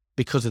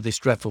because of this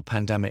dreadful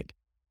pandemic.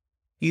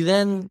 You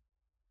then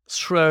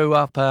throw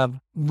up a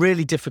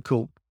really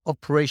difficult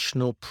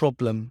operational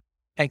problem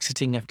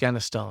exiting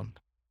Afghanistan.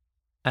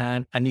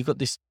 And you've got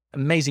this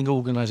amazing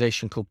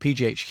organisation called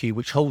PGHQ,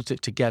 which holds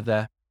it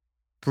together,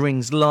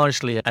 brings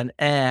largely an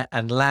air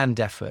and land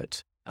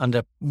effort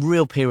under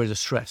real period of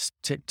stress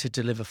to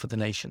deliver for the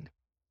nation.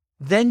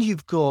 Then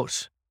you've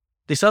got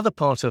this other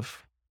part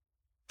of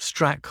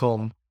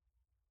Stratcom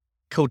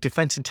called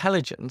Defence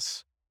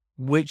Intelligence,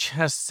 which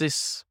has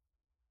this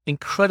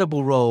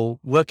incredible role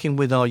working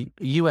with our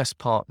US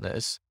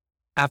partners,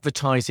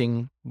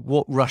 advertising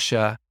what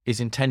Russia is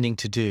intending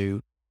to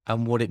do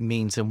and what it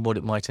means and what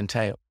it might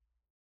entail.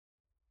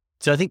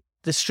 So I think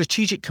the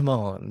Strategic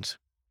Command,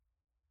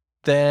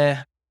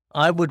 they're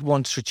I would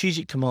want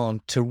Strategic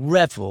Command to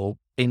revel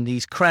in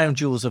these crown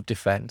jewels of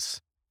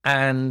defense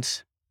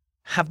and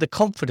have the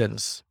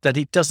confidence that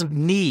it doesn't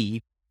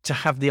need to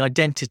have the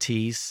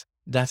identities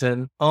that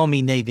an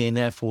Army, Navy, and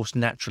Air Force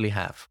naturally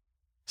have.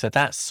 So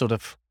that's sort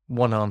of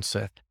one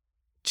answer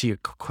to your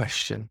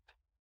question.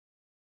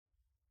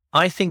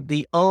 I think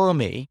the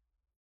Army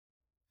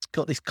has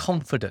got this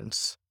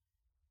confidence,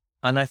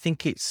 and I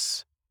think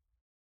it's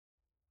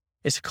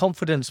a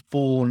confidence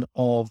born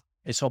of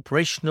its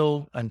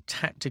operational and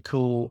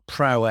tactical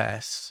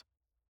prowess,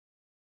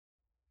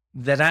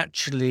 that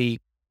actually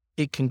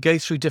it can go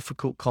through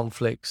difficult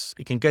conflicts,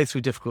 it can go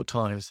through difficult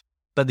times,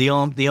 but the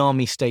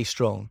Army stays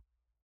strong.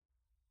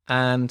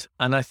 And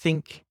I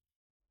think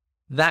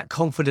that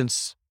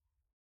confidence,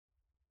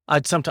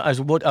 I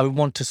would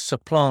want to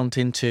supplant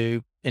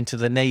into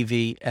the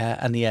Navy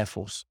and the Air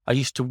Force. I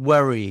used to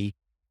worry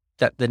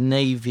that the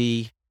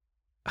Navy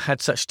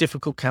had such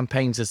difficult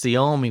campaigns as the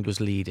Army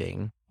was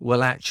leading.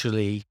 Well,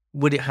 actually,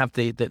 would it have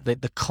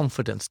the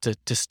confidence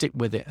to stick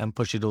with it and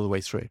push it all the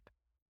way through?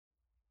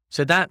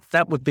 So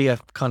that would be a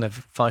kind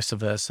of vice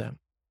versa.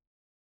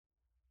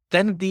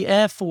 Then the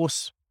Air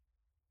Force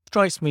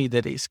strikes me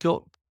that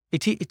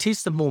it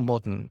is the more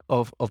modern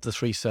of the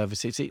three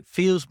services. It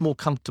feels more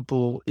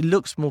comfortable. It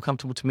looks more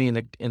comfortable to me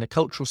in a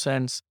cultural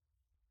sense.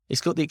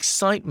 It's got the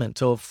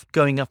excitement of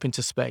going up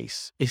into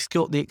space. It's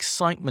got the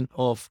excitement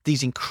of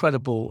these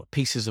incredible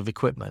pieces of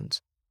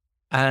equipment,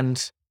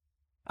 and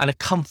a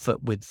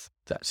comfort with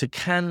that. So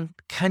can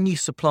you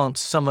supplant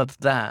some of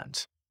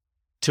that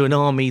to an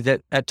Army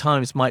that at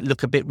times might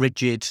look a bit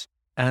rigid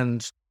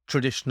and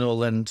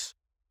traditional, and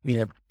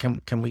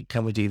can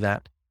we do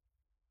that?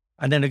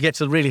 And then it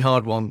gets a really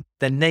hard one.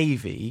 The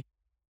Navy,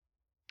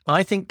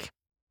 I think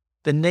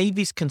the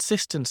Navy's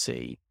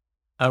consistency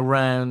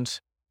around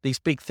these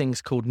big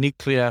things called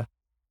nuclear,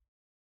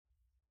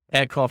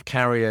 aircraft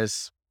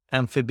carriers,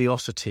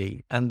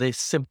 amphibiosity, and the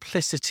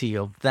simplicity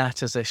of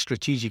that as a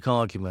strategic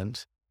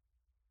argument,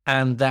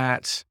 and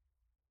that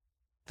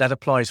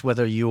applies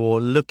whether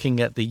you're looking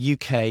at the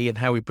UK and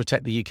how we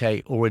protect the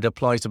UK, or it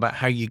applies about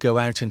how you go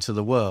out into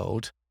the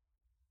world,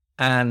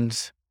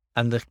 and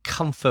the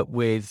comfort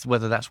with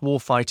whether that's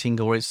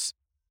warfighting or it's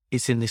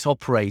in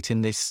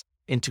this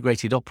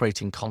integrated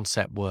operating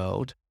concept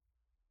world,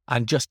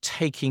 and just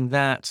taking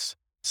that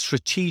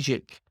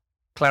strategic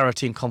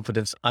clarity and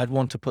confidence, I'd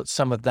want to put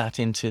some of that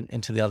into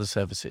the other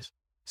services.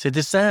 So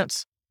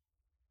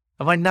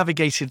have I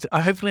navigated?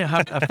 Hopefully I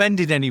haven't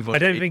offended anybody. I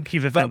don't think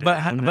you've offended.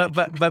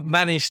 But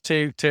managed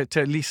to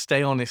at least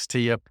stay honest to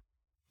your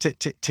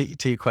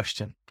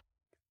question.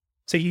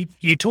 So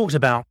you talked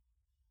about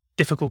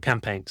difficult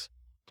campaigns.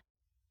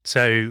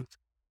 So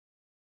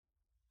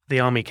the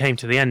Army came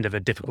to the end of a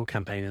difficult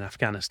campaign in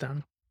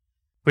Afghanistan.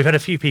 We've had a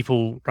few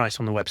people write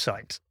on the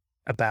website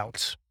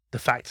about the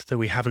fact that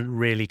we haven't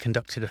really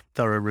conducted a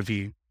thorough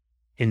review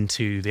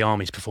into the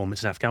Army's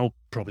performance in Afghanistan, or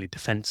probably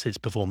defence's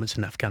performance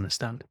in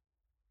Afghanistan.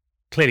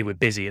 Clearly, we're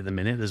busy at the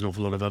minute. There's an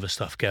awful lot of other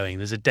stuff going.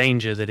 There's a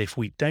danger that if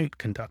we don't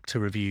conduct a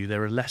review,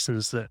 there are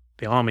lessons that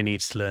the Army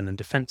needs to learn and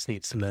defence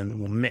needs to learn that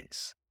we'll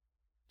miss.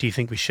 Do you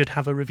think we should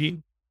have a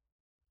review?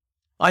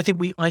 I think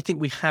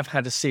we have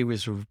had a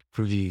series of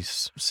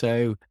reviews.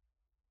 So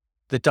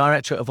the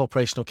Directorate of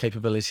Operational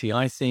Capability,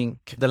 I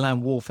think the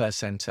Land Warfare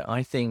Centre,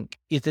 I think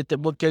that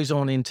what goes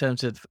on in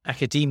terms of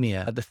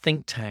academia, the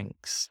think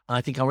tanks,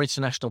 I think our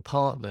international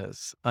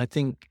partners, I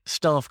think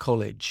Staff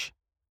College,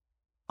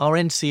 our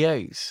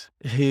NCOs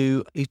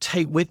who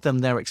take with them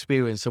their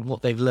experience and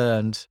what they've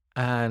learned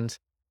and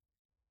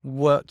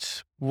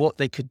what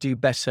they could do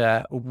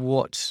better,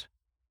 what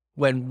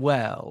went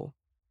well.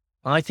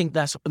 I think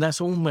that's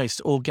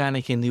almost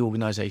organic in the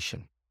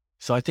organisation.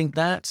 So I think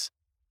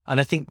and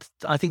I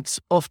think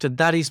often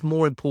that is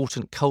more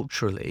important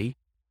culturally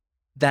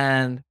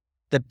than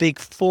the big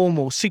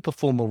super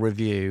formal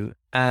review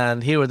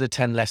and here are the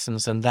 10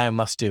 lessons and thou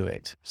must do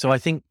it. So I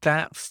think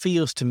that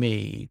feels to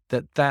me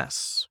that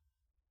that's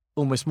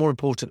almost more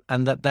important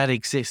and that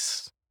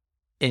exists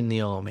in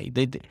the Army.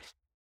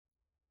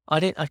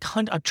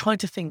 I'm trying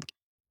to think,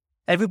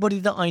 everybody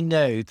that I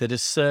know that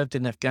has served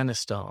in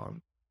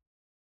Afghanistan,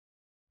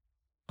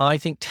 I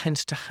think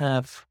tends to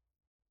have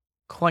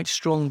quite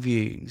strong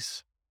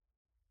views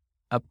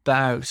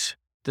about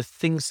the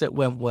things that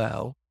went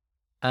well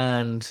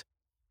and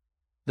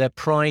their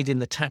pride in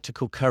the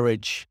tactical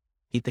courage,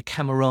 the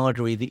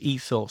camaraderie, the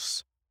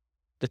ethos,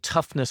 the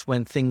toughness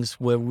when things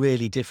were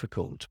really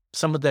difficult.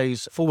 Some of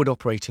those forward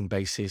operating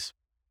bases,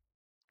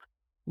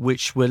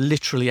 which were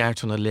literally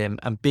out on a limb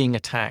and being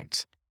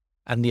attacked,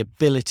 and the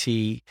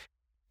ability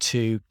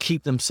to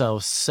keep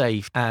themselves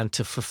safe and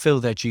to fulfill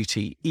their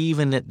duty,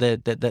 even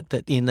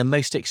in the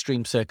most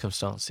extreme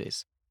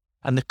circumstances,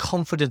 and the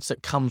confidence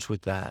that comes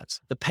with that,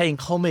 the paying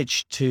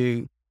homage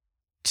to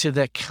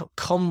their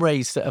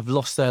comrades that have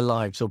lost their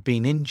lives or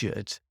been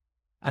injured,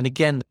 and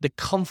again, the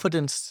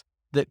confidence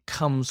that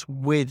comes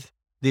with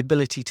the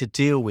ability to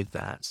deal with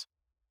that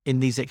in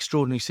these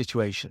extraordinary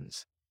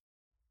situations,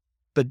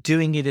 but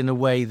doing it in a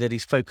way that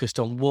is focused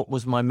on what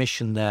was my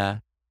mission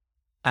there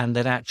and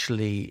that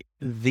actually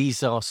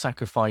these are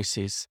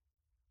sacrifices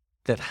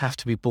that have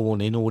to be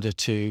borne in order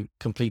to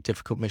complete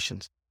difficult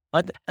missions.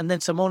 And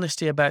then some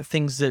honesty about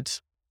things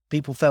that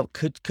people felt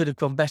could have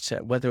gone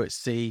better, whether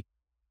it's the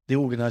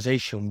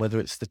organization, whether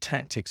it's the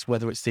tactics,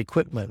 whether it's the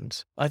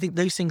equipment. I think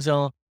those things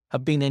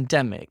have been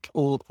endemic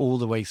all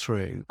the way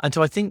through. And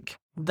so I think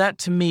that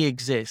to me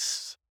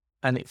exists,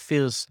 and it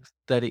feels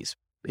that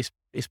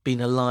it's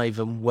been alive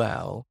and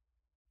well.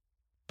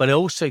 But I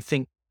also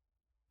think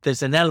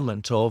there's an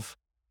element of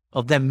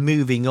them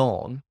moving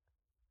on,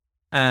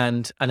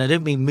 and I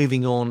don't mean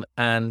moving on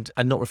and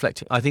not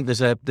reflecting. I think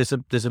there's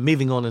a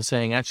moving on and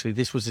saying, actually,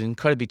 this was an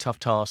incredibly tough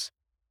task.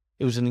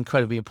 It was an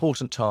incredibly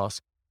important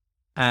task,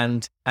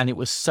 and it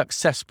was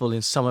successful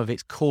in some of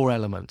its core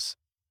elements.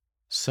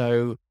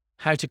 So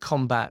how to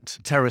combat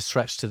terrorist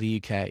threats to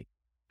the UK,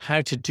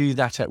 how to do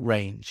that at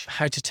range,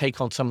 how to take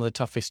on some of the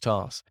toughest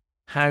tasks,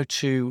 how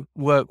to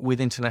work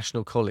with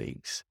international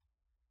colleagues.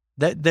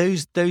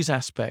 Those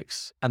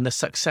aspects and the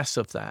success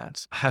of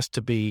that has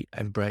to be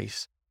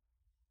embraced.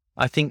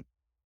 I think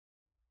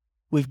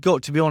we've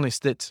got to be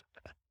honest that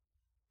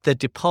the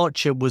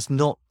departure was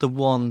not the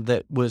one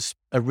that was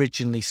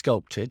originally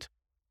sculpted.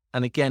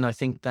 And again, I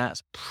think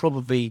that's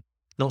probably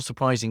not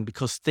surprising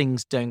because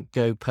things don't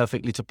go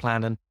perfectly to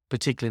plan, and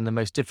particularly in the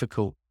most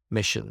difficult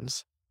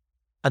missions.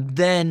 And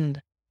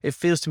then it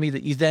feels to me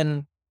that you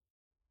then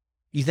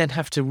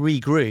have to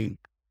regroup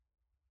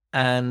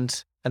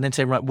and then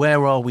say, right,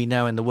 where are we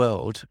now in the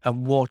world?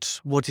 And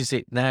what is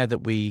it now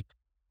that we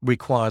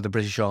require the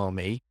British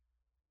Army?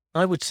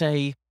 I would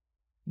say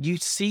you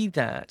see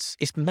that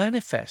it's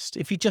manifest.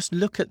 If you just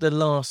look at the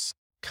last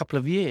couple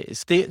of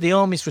years, the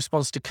Army's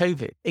response to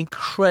COVID,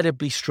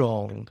 incredibly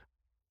strong,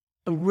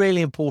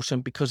 really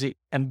important because it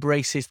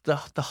embraces the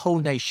whole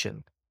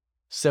nation.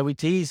 So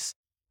it is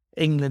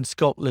England,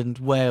 Scotland,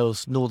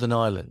 Wales, Northern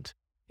Ireland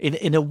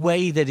in a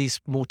way that is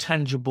more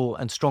tangible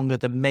and stronger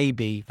than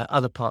maybe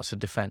other parts of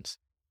defence.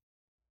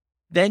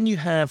 Then you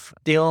have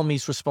the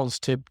Army's response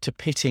to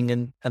pitting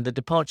and the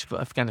departure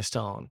of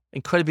Afghanistan,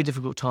 incredibly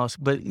difficult task.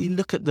 But you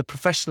look at the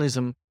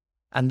professionalism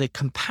and the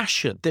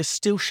compassion that's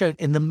still shown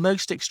in the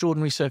most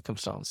extraordinary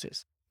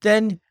circumstances.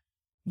 Then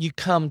you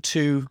come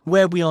to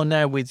where we are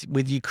now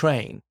with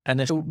Ukraine and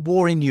there's a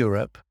war in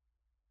Europe.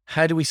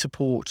 How do we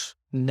support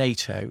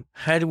NATO?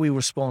 How do we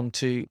respond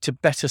to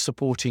better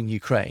supporting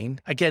Ukraine?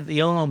 Again,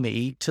 the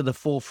Army to the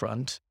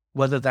forefront,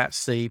 whether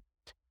that's the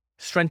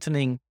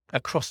strengthening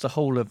across the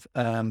whole of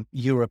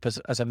Europe,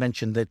 as I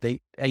mentioned, that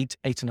the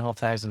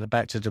 8,500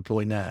 about to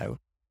deploy now,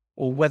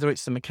 or whether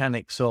it's the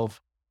mechanics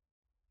of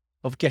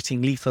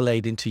getting lethal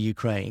aid into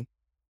Ukraine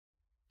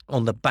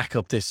on the back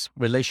of this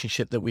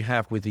relationship that we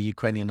have with the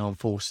Ukrainian armed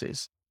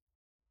forces.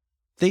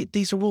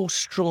 These are all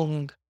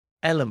strong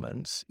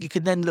elements. You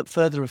can then look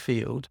further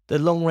afield. The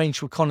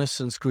long-range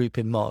reconnaissance group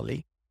in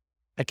Mali,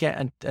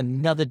 again,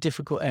 another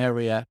difficult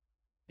area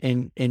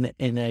in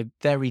a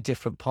very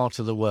different part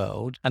of the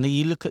world. And then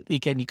you look at,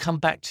 again, you come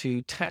back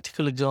to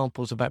tactical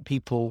examples about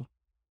people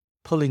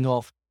pulling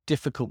off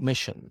difficult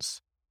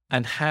missions,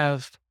 and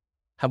have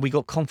we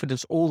got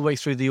confidence all the way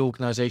through the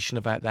organization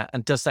about that?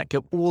 And does that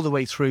go all the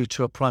way through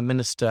to a prime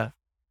minister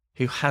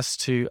who has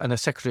to, and a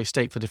secretary of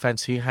state for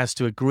defense who has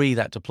to agree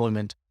that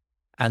deployment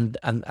and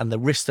the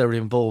risks that are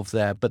involved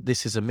there? But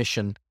this is a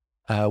mission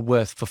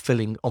worth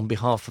fulfilling on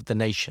behalf of the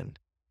nation.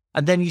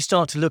 And then you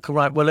start to look,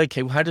 right, well,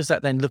 okay, well, how does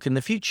that then look in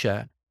the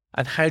future?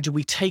 And how do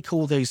we take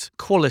all those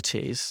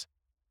qualities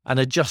and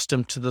adjust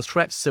them to the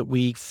threats that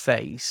we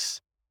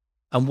face?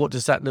 And what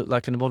does that look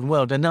like in the modern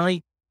world?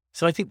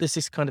 So I think there's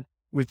this kind of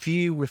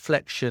review,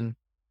 reflection,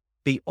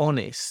 be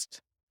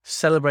honest,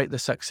 celebrate the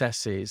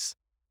successes,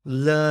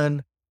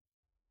 learn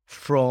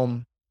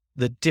from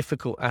the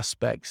difficult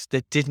aspects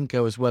that didn't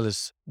go as well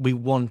as we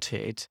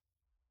wanted,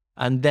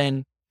 and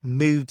then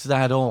move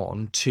that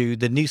on to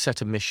the new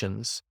set of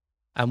missions.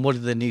 And what are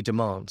the new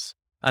demands?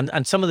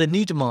 And some of the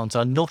new demands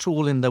are not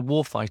all in the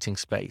warfighting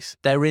space.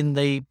 They're in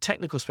the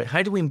technical space.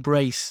 How do we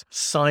embrace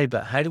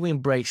cyber? How do we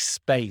embrace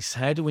space?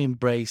 How do we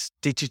embrace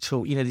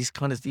digital? These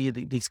kind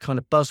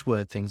of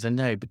buzzword things. I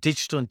know, but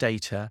digital and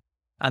data.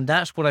 And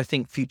that's what I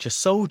think Future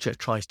Soldier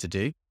tries to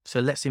do.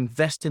 So let's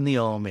invest in the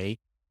army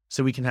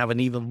so we can have an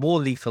even more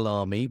lethal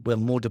army, a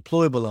more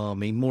deployable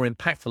army, more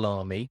impactful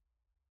army,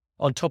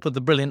 on top of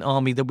the brilliant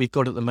army that we've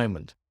got at the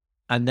moment.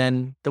 And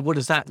then what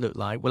does that look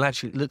like? Well,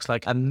 actually, it looks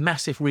like a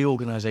massive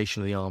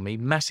reorganization of the army,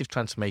 massive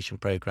transformation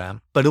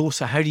program, but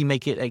also how do you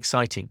make it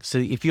exciting? So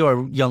if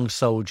you're a young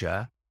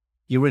soldier,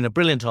 you're in a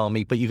brilliant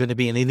army, but you're going to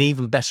be in an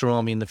even better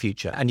army in the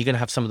future. And you're going to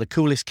have some of the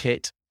coolest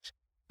kit,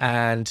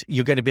 and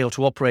you're going to be able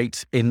to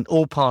operate in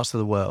all parts of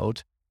the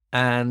world.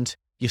 And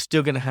you're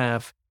still going to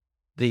have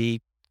the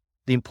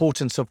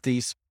importance of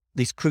these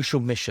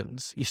crucial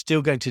missions. You're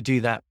still going to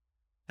do that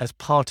as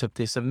part of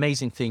this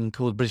amazing thing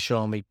called British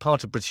Army,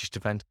 part of British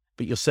Defence.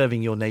 But you're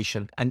serving your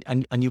nation,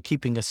 and you're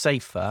keeping us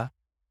safer,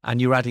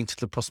 and you're adding to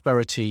the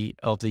prosperity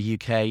of the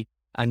UK,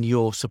 and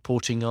you're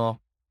supporting our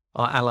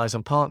allies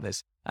and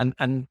partners.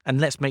 And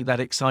let's make that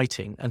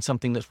exciting and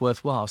something that's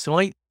worthwhile.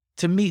 So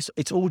to me,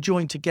 it's all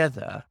joined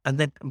together. And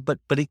then,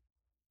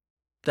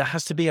 there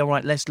has to be, all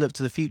right, let's look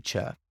to the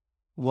future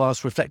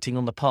whilst reflecting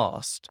on the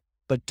past,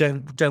 but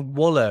don't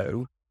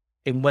wallow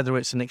in whether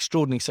it's an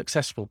extraordinarily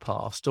successful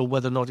past or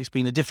whether or not it's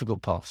been a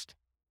difficult past.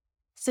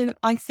 So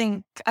I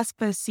think as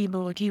per Sea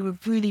Lord, you were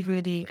really,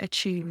 really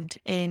attuned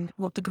in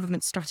what the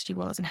government strategy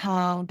was and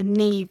how the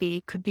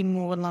Navy could be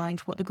more aligned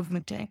to what the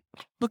government did.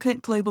 Looking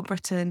at Global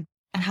Britain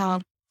and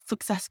how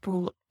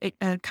successful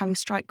Carrier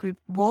Strike Group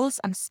was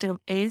and still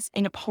is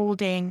in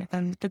upholding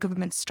the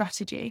government's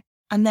strategy.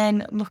 And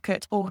then look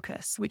at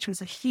AUKUS, which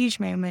was a huge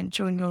moment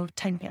during your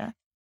tenure.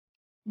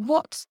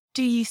 What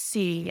do you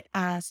see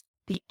as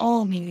the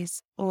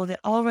Army's or the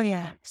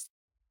RAF's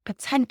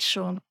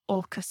potential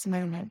AUKUS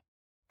moment?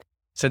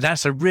 So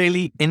that's a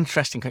really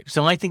interesting question.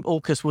 So I think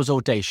AUKUS was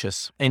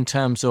audacious in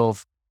terms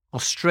of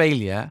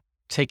Australia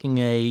taking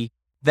a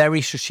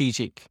very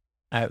strategic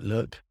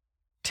outlook,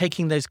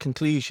 taking those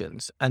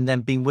conclusions and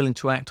then being willing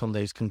to act on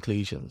those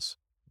conclusions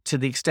to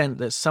the extent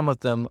that some of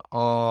them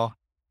are,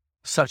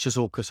 such as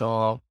AUKUS,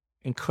 are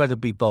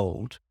incredibly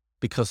bold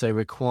because they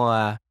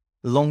require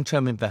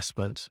long-term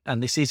investment,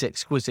 and this is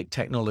exquisite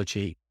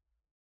technology,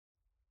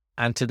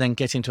 and to then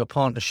get into a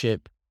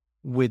partnership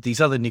with these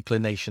other nuclear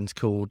nations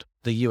called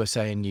the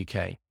USA and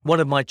UK. One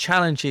of my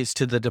challenges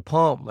to the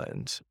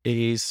department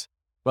is,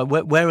 well,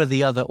 where are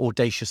the other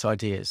audacious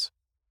ideas?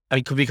 I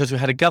mean, because we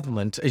had a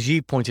government, as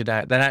you pointed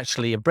out, that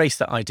actually embraced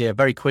that idea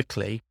very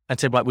quickly and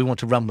said, right, we want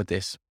to run with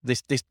this.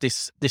 This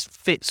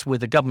fits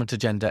with the government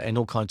agenda in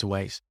all kinds of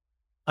ways.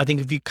 I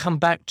think if you come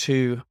back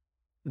to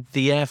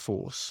the Air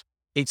Force,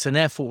 it's an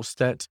Air Force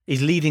that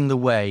is leading the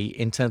way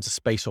in terms of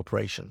space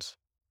operations.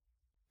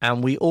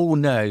 And we all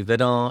know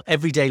that our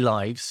everyday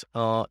lives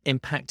are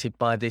impacted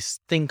by this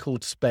thing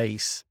called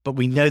space, but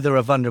we know there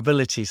are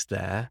vulnerabilities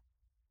there.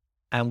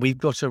 And we've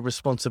got a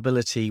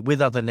responsibility with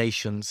other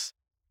nations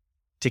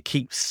to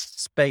keep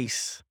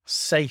space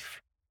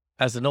safe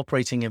as an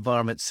operating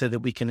environment so that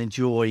we can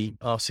enjoy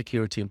our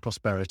security and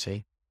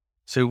prosperity.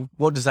 So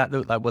what does that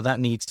look like? Well, that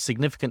needs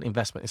significant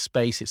investment in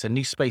space. It's a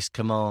new space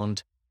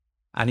command,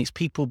 and it's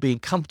people being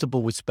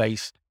comfortable with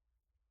space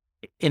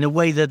in a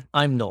way that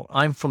I'm not.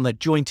 I'm from the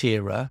joint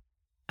era,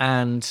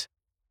 and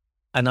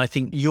I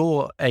think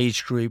your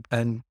age group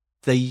and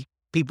the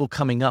people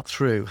coming up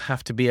through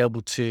have to be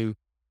able to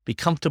be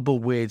comfortable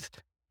with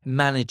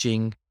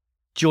managing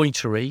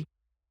jointery,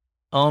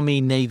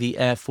 Army, Navy,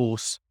 Air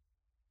Force,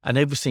 and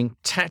overseeing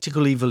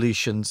tactical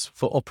evolutions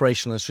for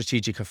operational and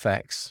strategic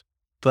effects.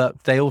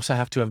 But they also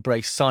have to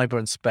embrace cyber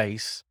and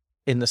space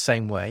in the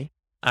same way.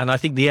 And I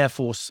think the Air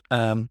Force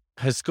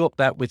has got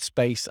that with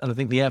space. And I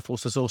think the Air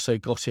Force has also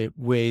got it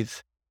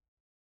with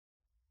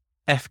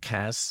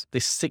FCAS,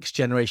 this 6th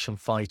generation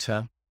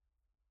fighter,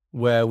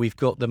 where we've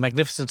got the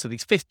magnificence of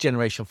these 5th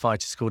generation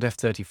fighters called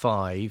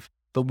F-35.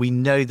 But we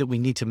know that we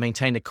need to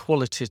maintain a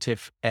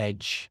qualitative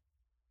edge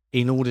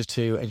in order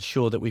to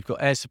ensure that we've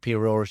got air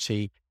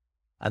superiority.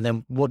 And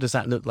then what does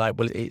that look like?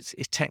 Well, it's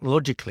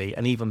technologically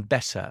an even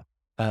better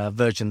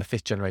version of the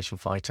 5th generation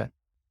fighter.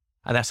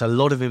 And that's a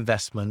lot of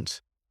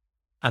investment.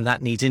 And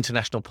that needs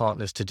international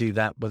partners to do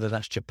that, whether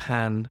that's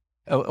Japan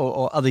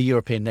or other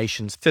European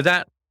nations. So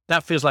that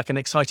feels like an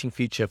exciting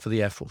future for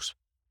the Air Force.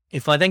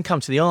 If I then come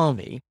to the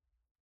Army,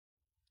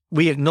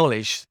 we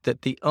acknowledge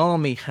that the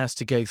Army has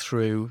to go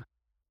through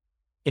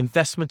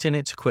investment in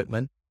its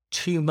equipment.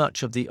 Too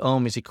much of the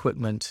Army's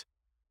equipment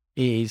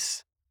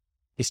is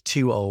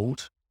too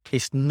old.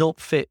 It's not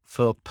fit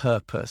for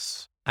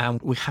purpose,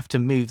 and we have to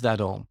move that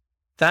on.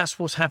 That's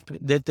what's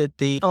happening.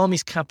 The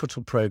Army's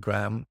capital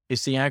program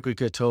is the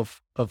aggregate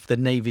of the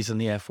navies and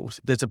the Air Force.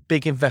 There's a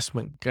big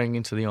investment going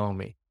into the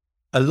Army.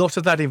 A lot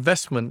of that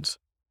investment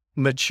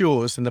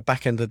matures in the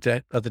back end of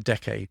the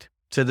decade.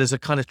 So there's a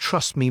kind of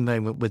trust me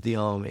moment with the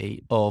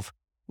Army of,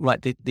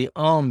 right, the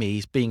Army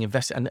is being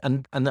invested,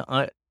 and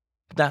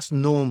that's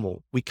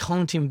normal. We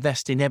can't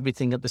invest in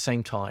everything at the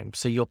same time.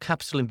 So your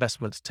capital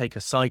investments take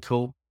a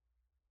cycle,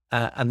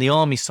 and the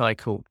Army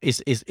cycle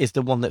is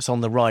the one that's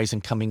on the rise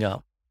and coming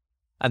up.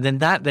 And then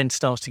that then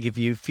starts to give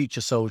you future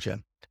soldier.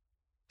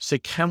 So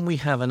can we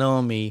have an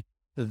Army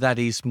that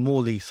is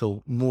more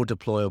lethal, more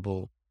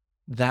deployable,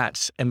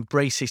 that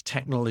embraces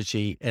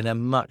technology in a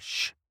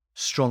much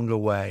stronger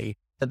way?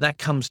 That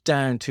comes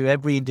down to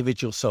every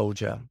individual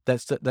soldier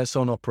that's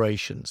on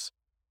operations,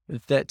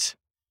 that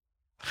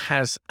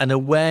has an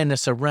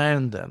awareness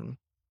around them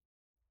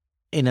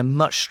in a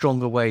much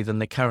stronger way than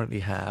they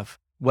currently have,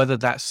 whether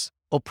that's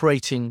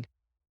operating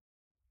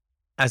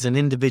as an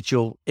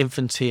individual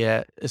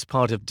infantier as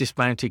part of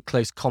dismounted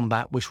close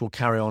combat, which will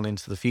carry on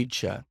into the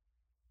future,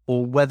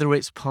 or whether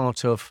it's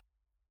part of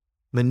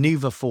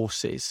maneuver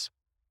forces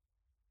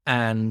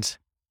and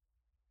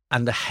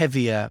the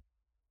heavier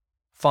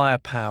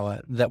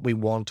firepower that we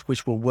want,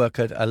 which will work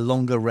at a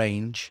longer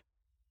range.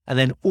 And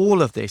then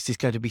all of this is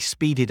going to be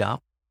speeded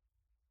up,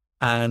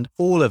 and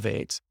all of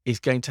it is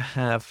going to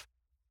have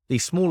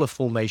these smaller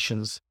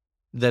formations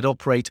that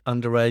operate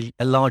under a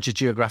larger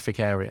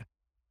geographic area.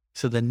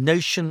 So the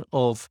notion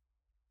of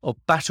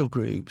battle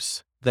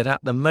groups that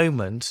at the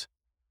moment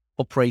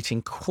operate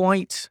in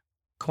quite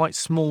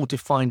small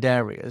defined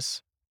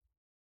areas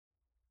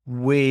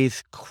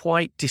with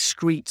quite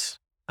discrete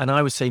and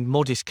I would say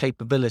modest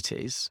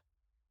capabilities.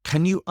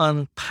 Can you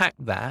unpack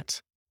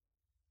that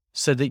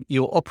so that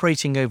you're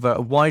operating over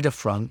a wider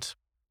front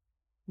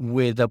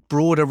with a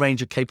broader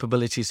range of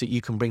capabilities that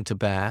you can bring to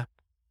bear,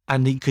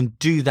 and you can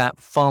do that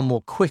far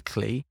more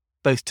quickly,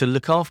 both to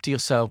look after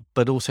yourself,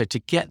 but also to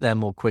get there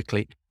more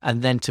quickly,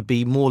 and then to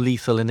be more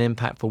lethal and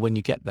impactful when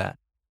you get there.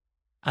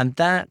 And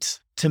that,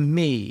 to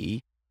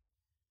me,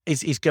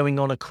 is going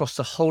on across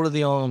the whole of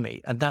the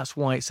army. And that's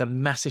why it's a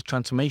massive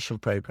transformation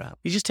program.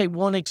 You just take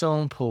one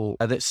example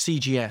that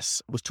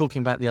CGS was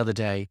talking about the other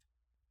day,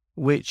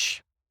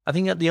 which I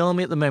think that the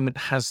army at the moment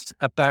has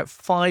about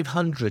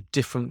 500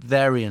 different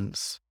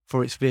variants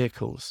for its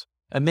vehicles.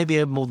 And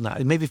maybe more than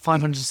that, maybe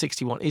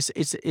 561.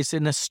 It's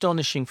an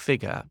astonishing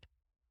figure.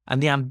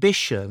 And the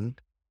ambition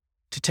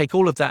to take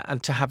all of that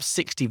and to have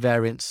 60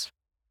 variants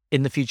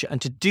in the future,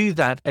 and to do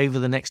that over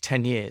the next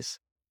 10 years.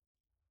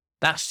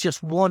 That's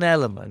just one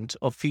element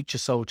of Future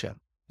Soldier.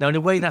 Now, in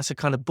a way, that's a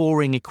kind of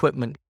boring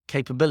equipment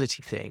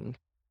capability thing,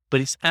 but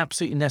it's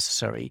absolutely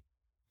necessary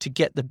to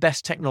get the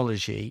best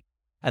technology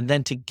and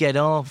then to get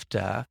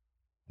after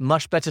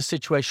much better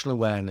situational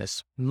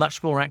awareness,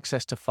 much more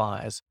access to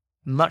fires,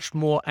 much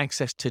more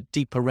access to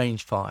deeper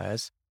range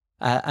fires,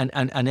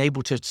 and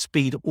able to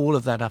speed all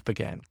of that up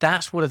again.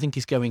 That's what I think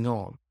is going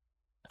on.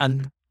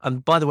 And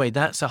by the way,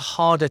 that's a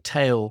harder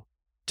tale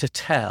to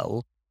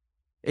tell.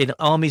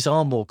 Armies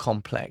are more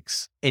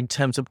complex in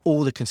terms of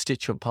all the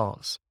constituent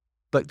parts.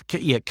 But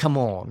yeah, come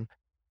on,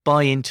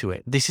 buy into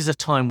it. This is a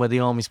time where the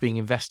army's being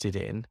invested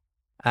in,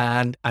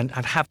 and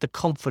have the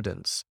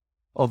confidence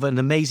of an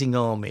amazing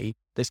army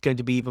that's going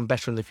to be even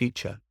better in the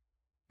future.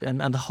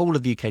 And the whole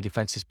of UK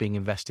defence is being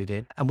invested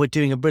in. And we're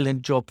doing a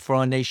brilliant job for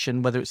our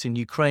nation, whether it's in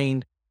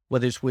Ukraine,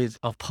 whether it's with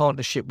our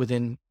partnership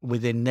within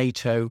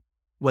NATO,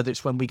 whether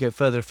it's when we go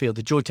further afield,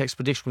 the Joint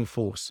Expeditionary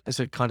Force, as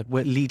a kind of,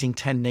 we're leading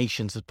 10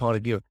 nations as part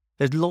of Europe.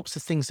 There's lots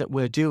of things that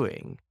we're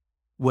doing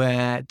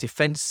where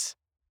defence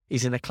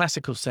is, in a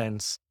classical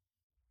sense,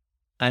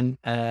 and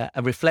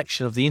a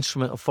reflection of the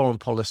instrument of foreign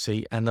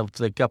policy and of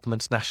the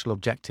government's national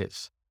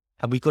objectives.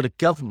 And we've got a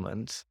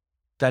government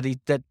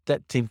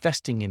that's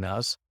investing in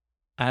us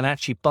and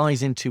actually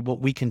buys into what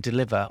we can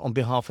deliver on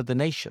behalf of the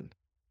nation.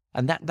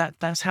 And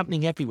that's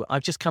happening everywhere.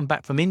 I've just come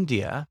back from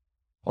India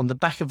on the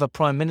back of a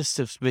Prime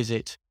Minister's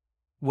visit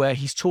where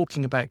he's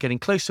talking about getting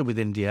closer with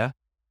India.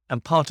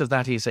 And part of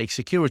that is a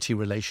security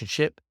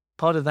relationship.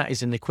 Part of that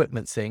is an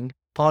equipment thing.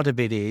 Part of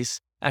it is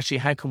actually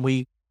how can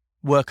we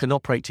work and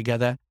operate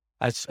together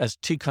as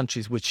two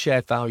countries with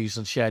shared values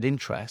and shared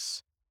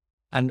interests.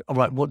 And all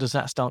right, what does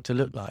that start to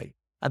look like?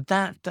 And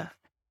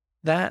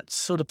that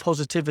sort of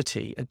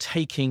positivity and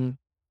taking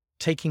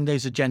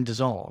those agendas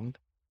on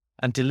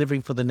and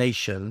delivering for the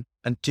nation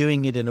and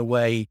doing it in a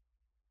way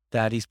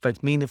that is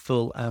both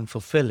meaningful and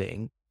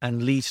fulfilling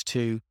and leads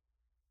to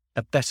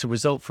a better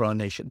result for our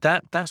nation.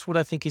 That's what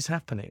I think is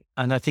happening.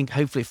 And I think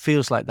hopefully it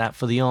feels like that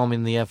for the Army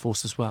and the Air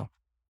Force as well.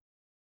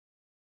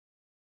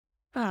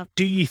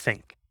 Do you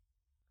think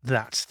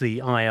that the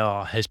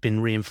IR has been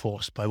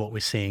reinforced by what we're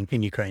seeing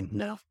in Ukraine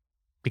now?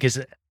 Because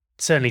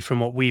certainly from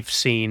what we've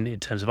seen in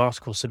terms of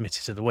articles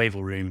submitted to the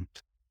Wavell Room,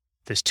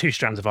 there's two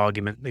strands of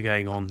argument that are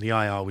going on. The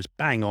IR was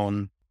bang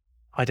on,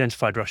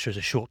 identified Russia as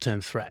a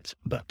short-term threat,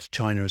 but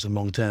China as a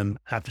long-term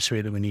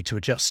adversary that we need to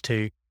adjust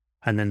to.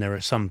 And then there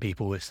are some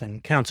people with a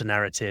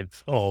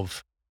counter-narrative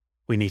of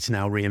we need to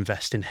now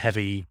reinvest in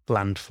heavy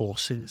land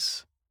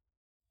forces.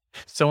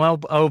 So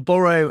I'll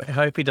borrow, I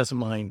hope he doesn't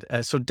mind,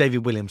 sort of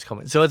David Williams'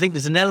 comment. So I think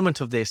there's an element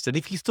of this that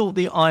if you thought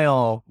the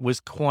IR was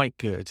quite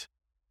good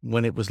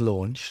when it was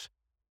launched,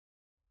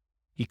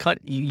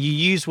 you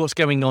use what's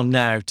going on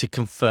now to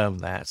confirm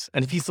that.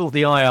 And if you thought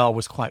the IR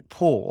was quite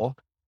poor,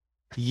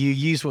 you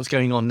use what's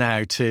going on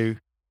now to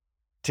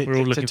We're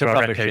all looking for our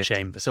rubbish echo it.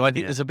 chamber. So I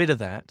think there's a bit of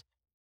that.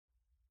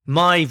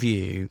 My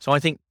view, so I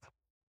think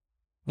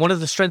one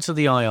of the strengths of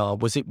the IR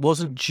was it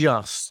wasn't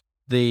just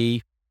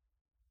the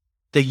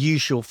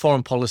usual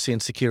foreign policy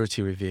and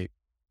security review.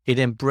 It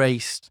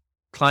embraced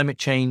climate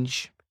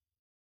change,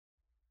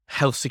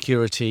 health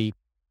security,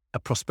 a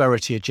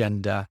prosperity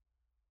agenda,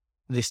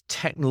 this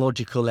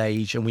technological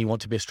age, and we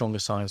want to be a stronger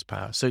science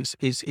power. So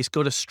it's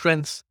got a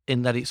strength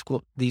in that it's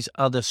got these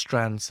other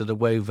strands that are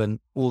woven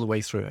all the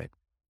way through it.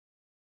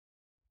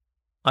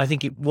 I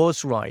think it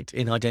was right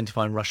in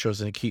identifying Russia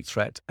as an acute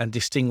threat and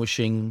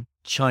distinguishing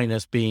China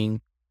as being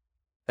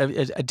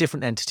a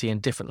different entity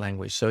and different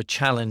language, so a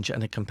challenge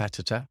and a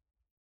competitor.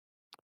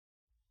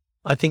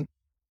 I think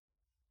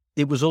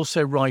it was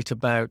also right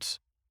about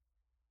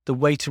the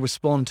way to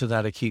respond to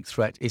that acute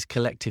threat is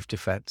collective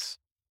defense.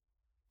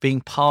 Being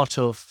part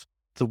of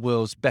the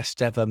world's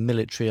best ever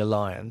military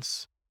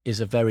alliance is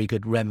a very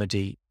good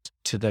remedy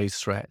to those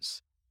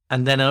threats.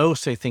 And then I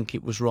also think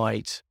it was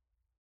right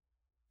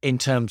in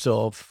terms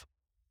of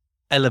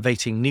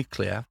elevating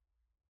nuclear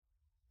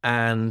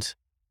and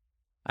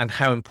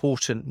how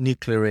important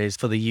nuclear is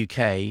for the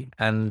UK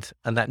and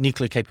that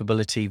nuclear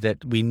capability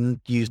that we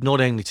use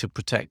not only to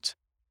protect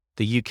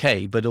the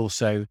UK, but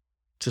also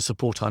to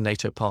support our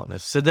NATO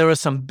partners. So there are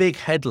some big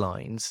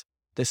headlines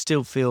that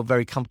still feel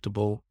very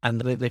comfortable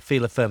and they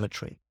feel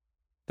affirmatory.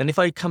 Then if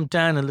I come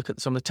down and look at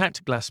some of the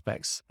tactical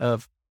aspects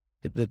of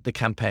the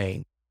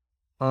campaign,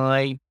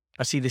 I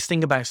see this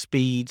thing about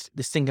speed,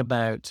 this thing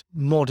about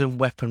modern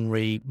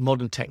weaponry,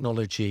 modern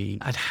technology,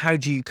 and how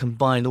do you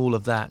combine all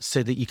of that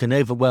so that you can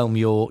overwhelm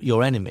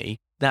your enemy?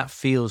 That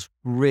feels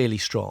really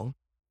strong.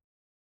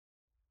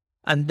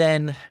 And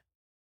then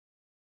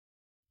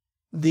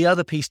the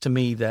other piece to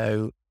me,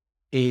 though,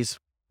 is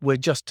we're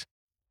just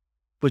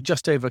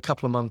over a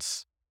couple of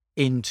months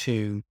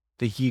into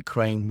the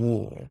Ukraine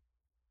war,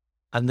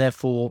 and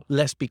therefore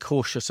let's be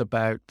cautious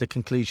about the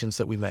conclusions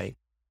that we make.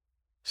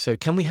 So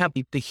can we have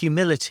the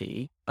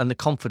humility and the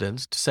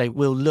confidence to say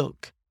we'll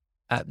look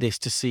at this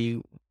to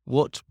see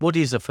what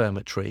is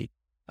affirmatory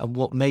and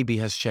what maybe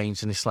has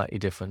changed and is slightly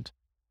different?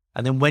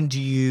 And then when do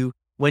you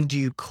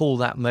call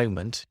that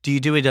moment? Do you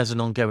do it as an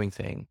ongoing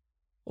thing,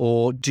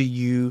 or do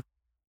you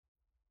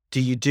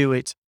do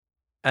it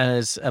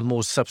as a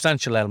more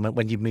substantial element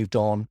when you've moved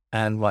on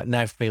and right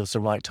now feels the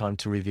right time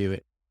to review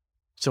it?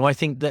 So I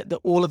think that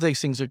all of those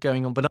things are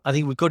going on, but I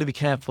think we've got to be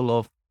careful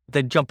of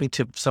then jumping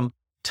to some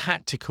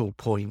tactical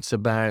points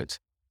about,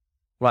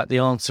 right, the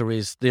answer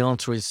is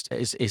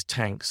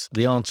tanks,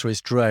 the answer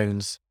is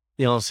drones,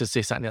 the answer is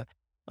this, that, and the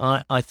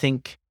other. I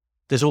think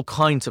there's all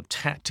kinds of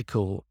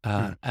tactical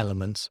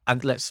elements,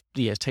 and let's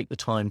take the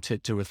time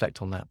to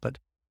reflect on that. But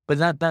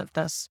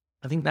that's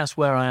I think that's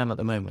where I am at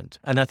the moment,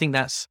 and I think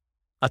that's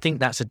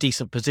a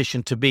decent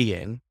position to be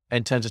in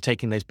terms of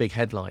taking those big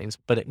headlines,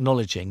 but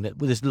acknowledging that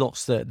there's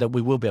lots that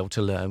we will be able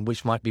to learn,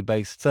 which might be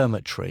both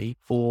affirmatory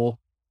or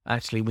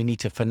actually we need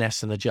to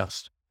finesse and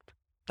adjust.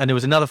 And there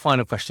was another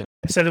final question.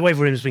 So the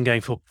Wavell Room has been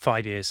going for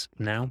 5 years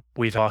now.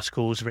 We've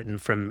articles written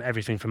from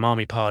everything from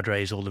Army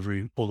Padres all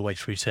the way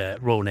through to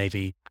Royal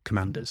Navy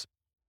commanders.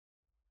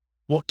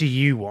 What do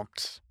you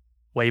want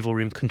Wavell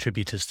Room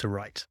contributors to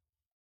write?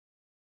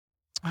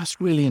 That's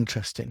really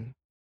interesting.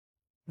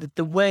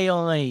 The way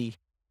I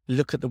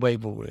look at the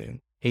Wavell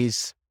Room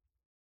is,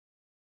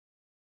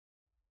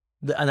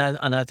 and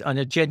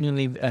I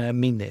genuinely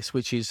mean this,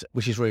 which is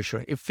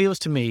reassuring. It feels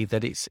to me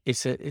that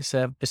it's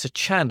a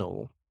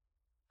channel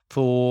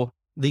for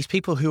these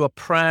people who are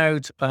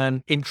proud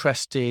and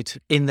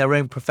interested in their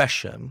own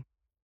profession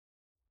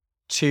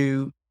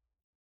to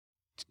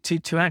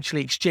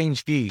actually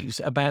exchange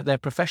views about their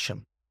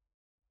profession,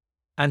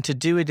 and to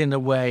do it in a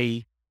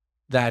way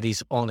that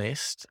is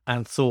honest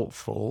and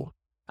thoughtful,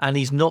 and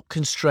is not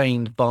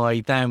constrained by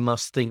thou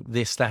must think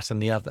this, that,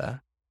 and the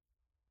other.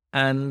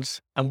 And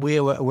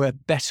we're a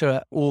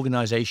better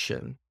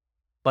organization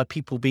by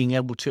people being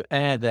able to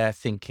air their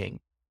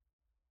thinking,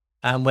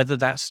 and whether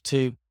that's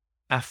to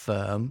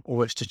affirm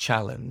or it's to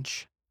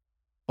challenge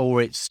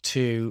or it's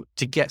to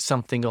get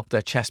something off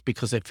their chest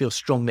because they feel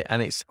strongly.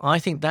 And I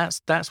think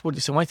that's what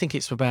it's. So I think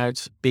it's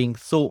about being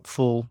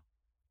thoughtful,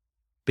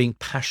 being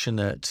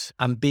passionate,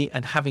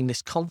 and having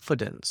this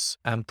confidence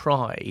and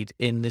pride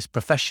in this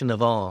profession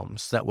of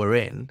arms that we're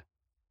in,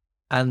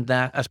 and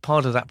that as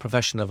part of that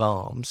profession of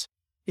arms,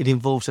 it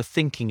involves a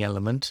thinking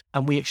element,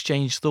 and we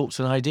exchange thoughts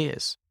and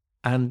ideas,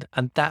 and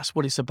that's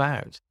what it's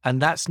about. And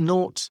that's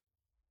not,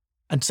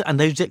 and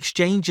those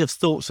exchange of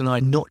thoughts and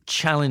ideas, not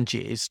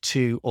challenges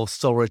to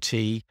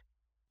authority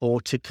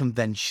or to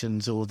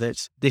conventions, or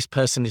that this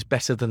person is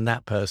better than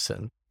that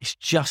person. It's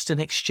just an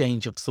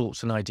exchange of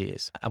thoughts and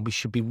ideas, and we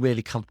should be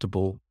really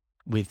comfortable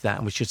with that,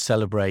 and we should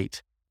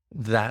celebrate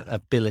that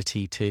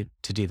ability to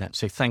do that.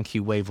 So thank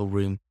you, Wavell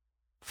Room,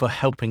 for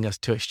helping us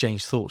to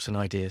exchange thoughts and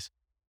ideas.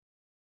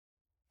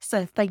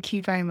 So thank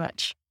you very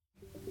much.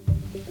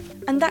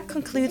 And that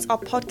concludes our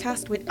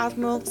podcast with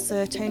Admiral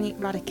Sir Tony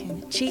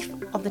Radakin, Chief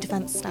of the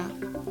Defence Staff.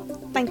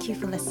 Thank you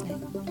for listening.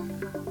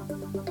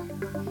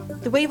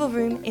 The Wavell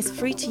Room is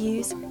free to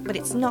use, but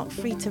it's not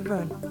free to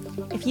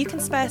run. If you can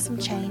spare some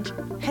change,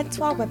 head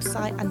to our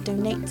website and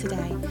donate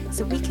today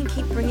so we can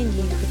keep bringing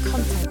you the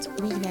content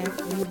we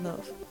know you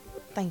love.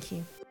 Thank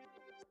you.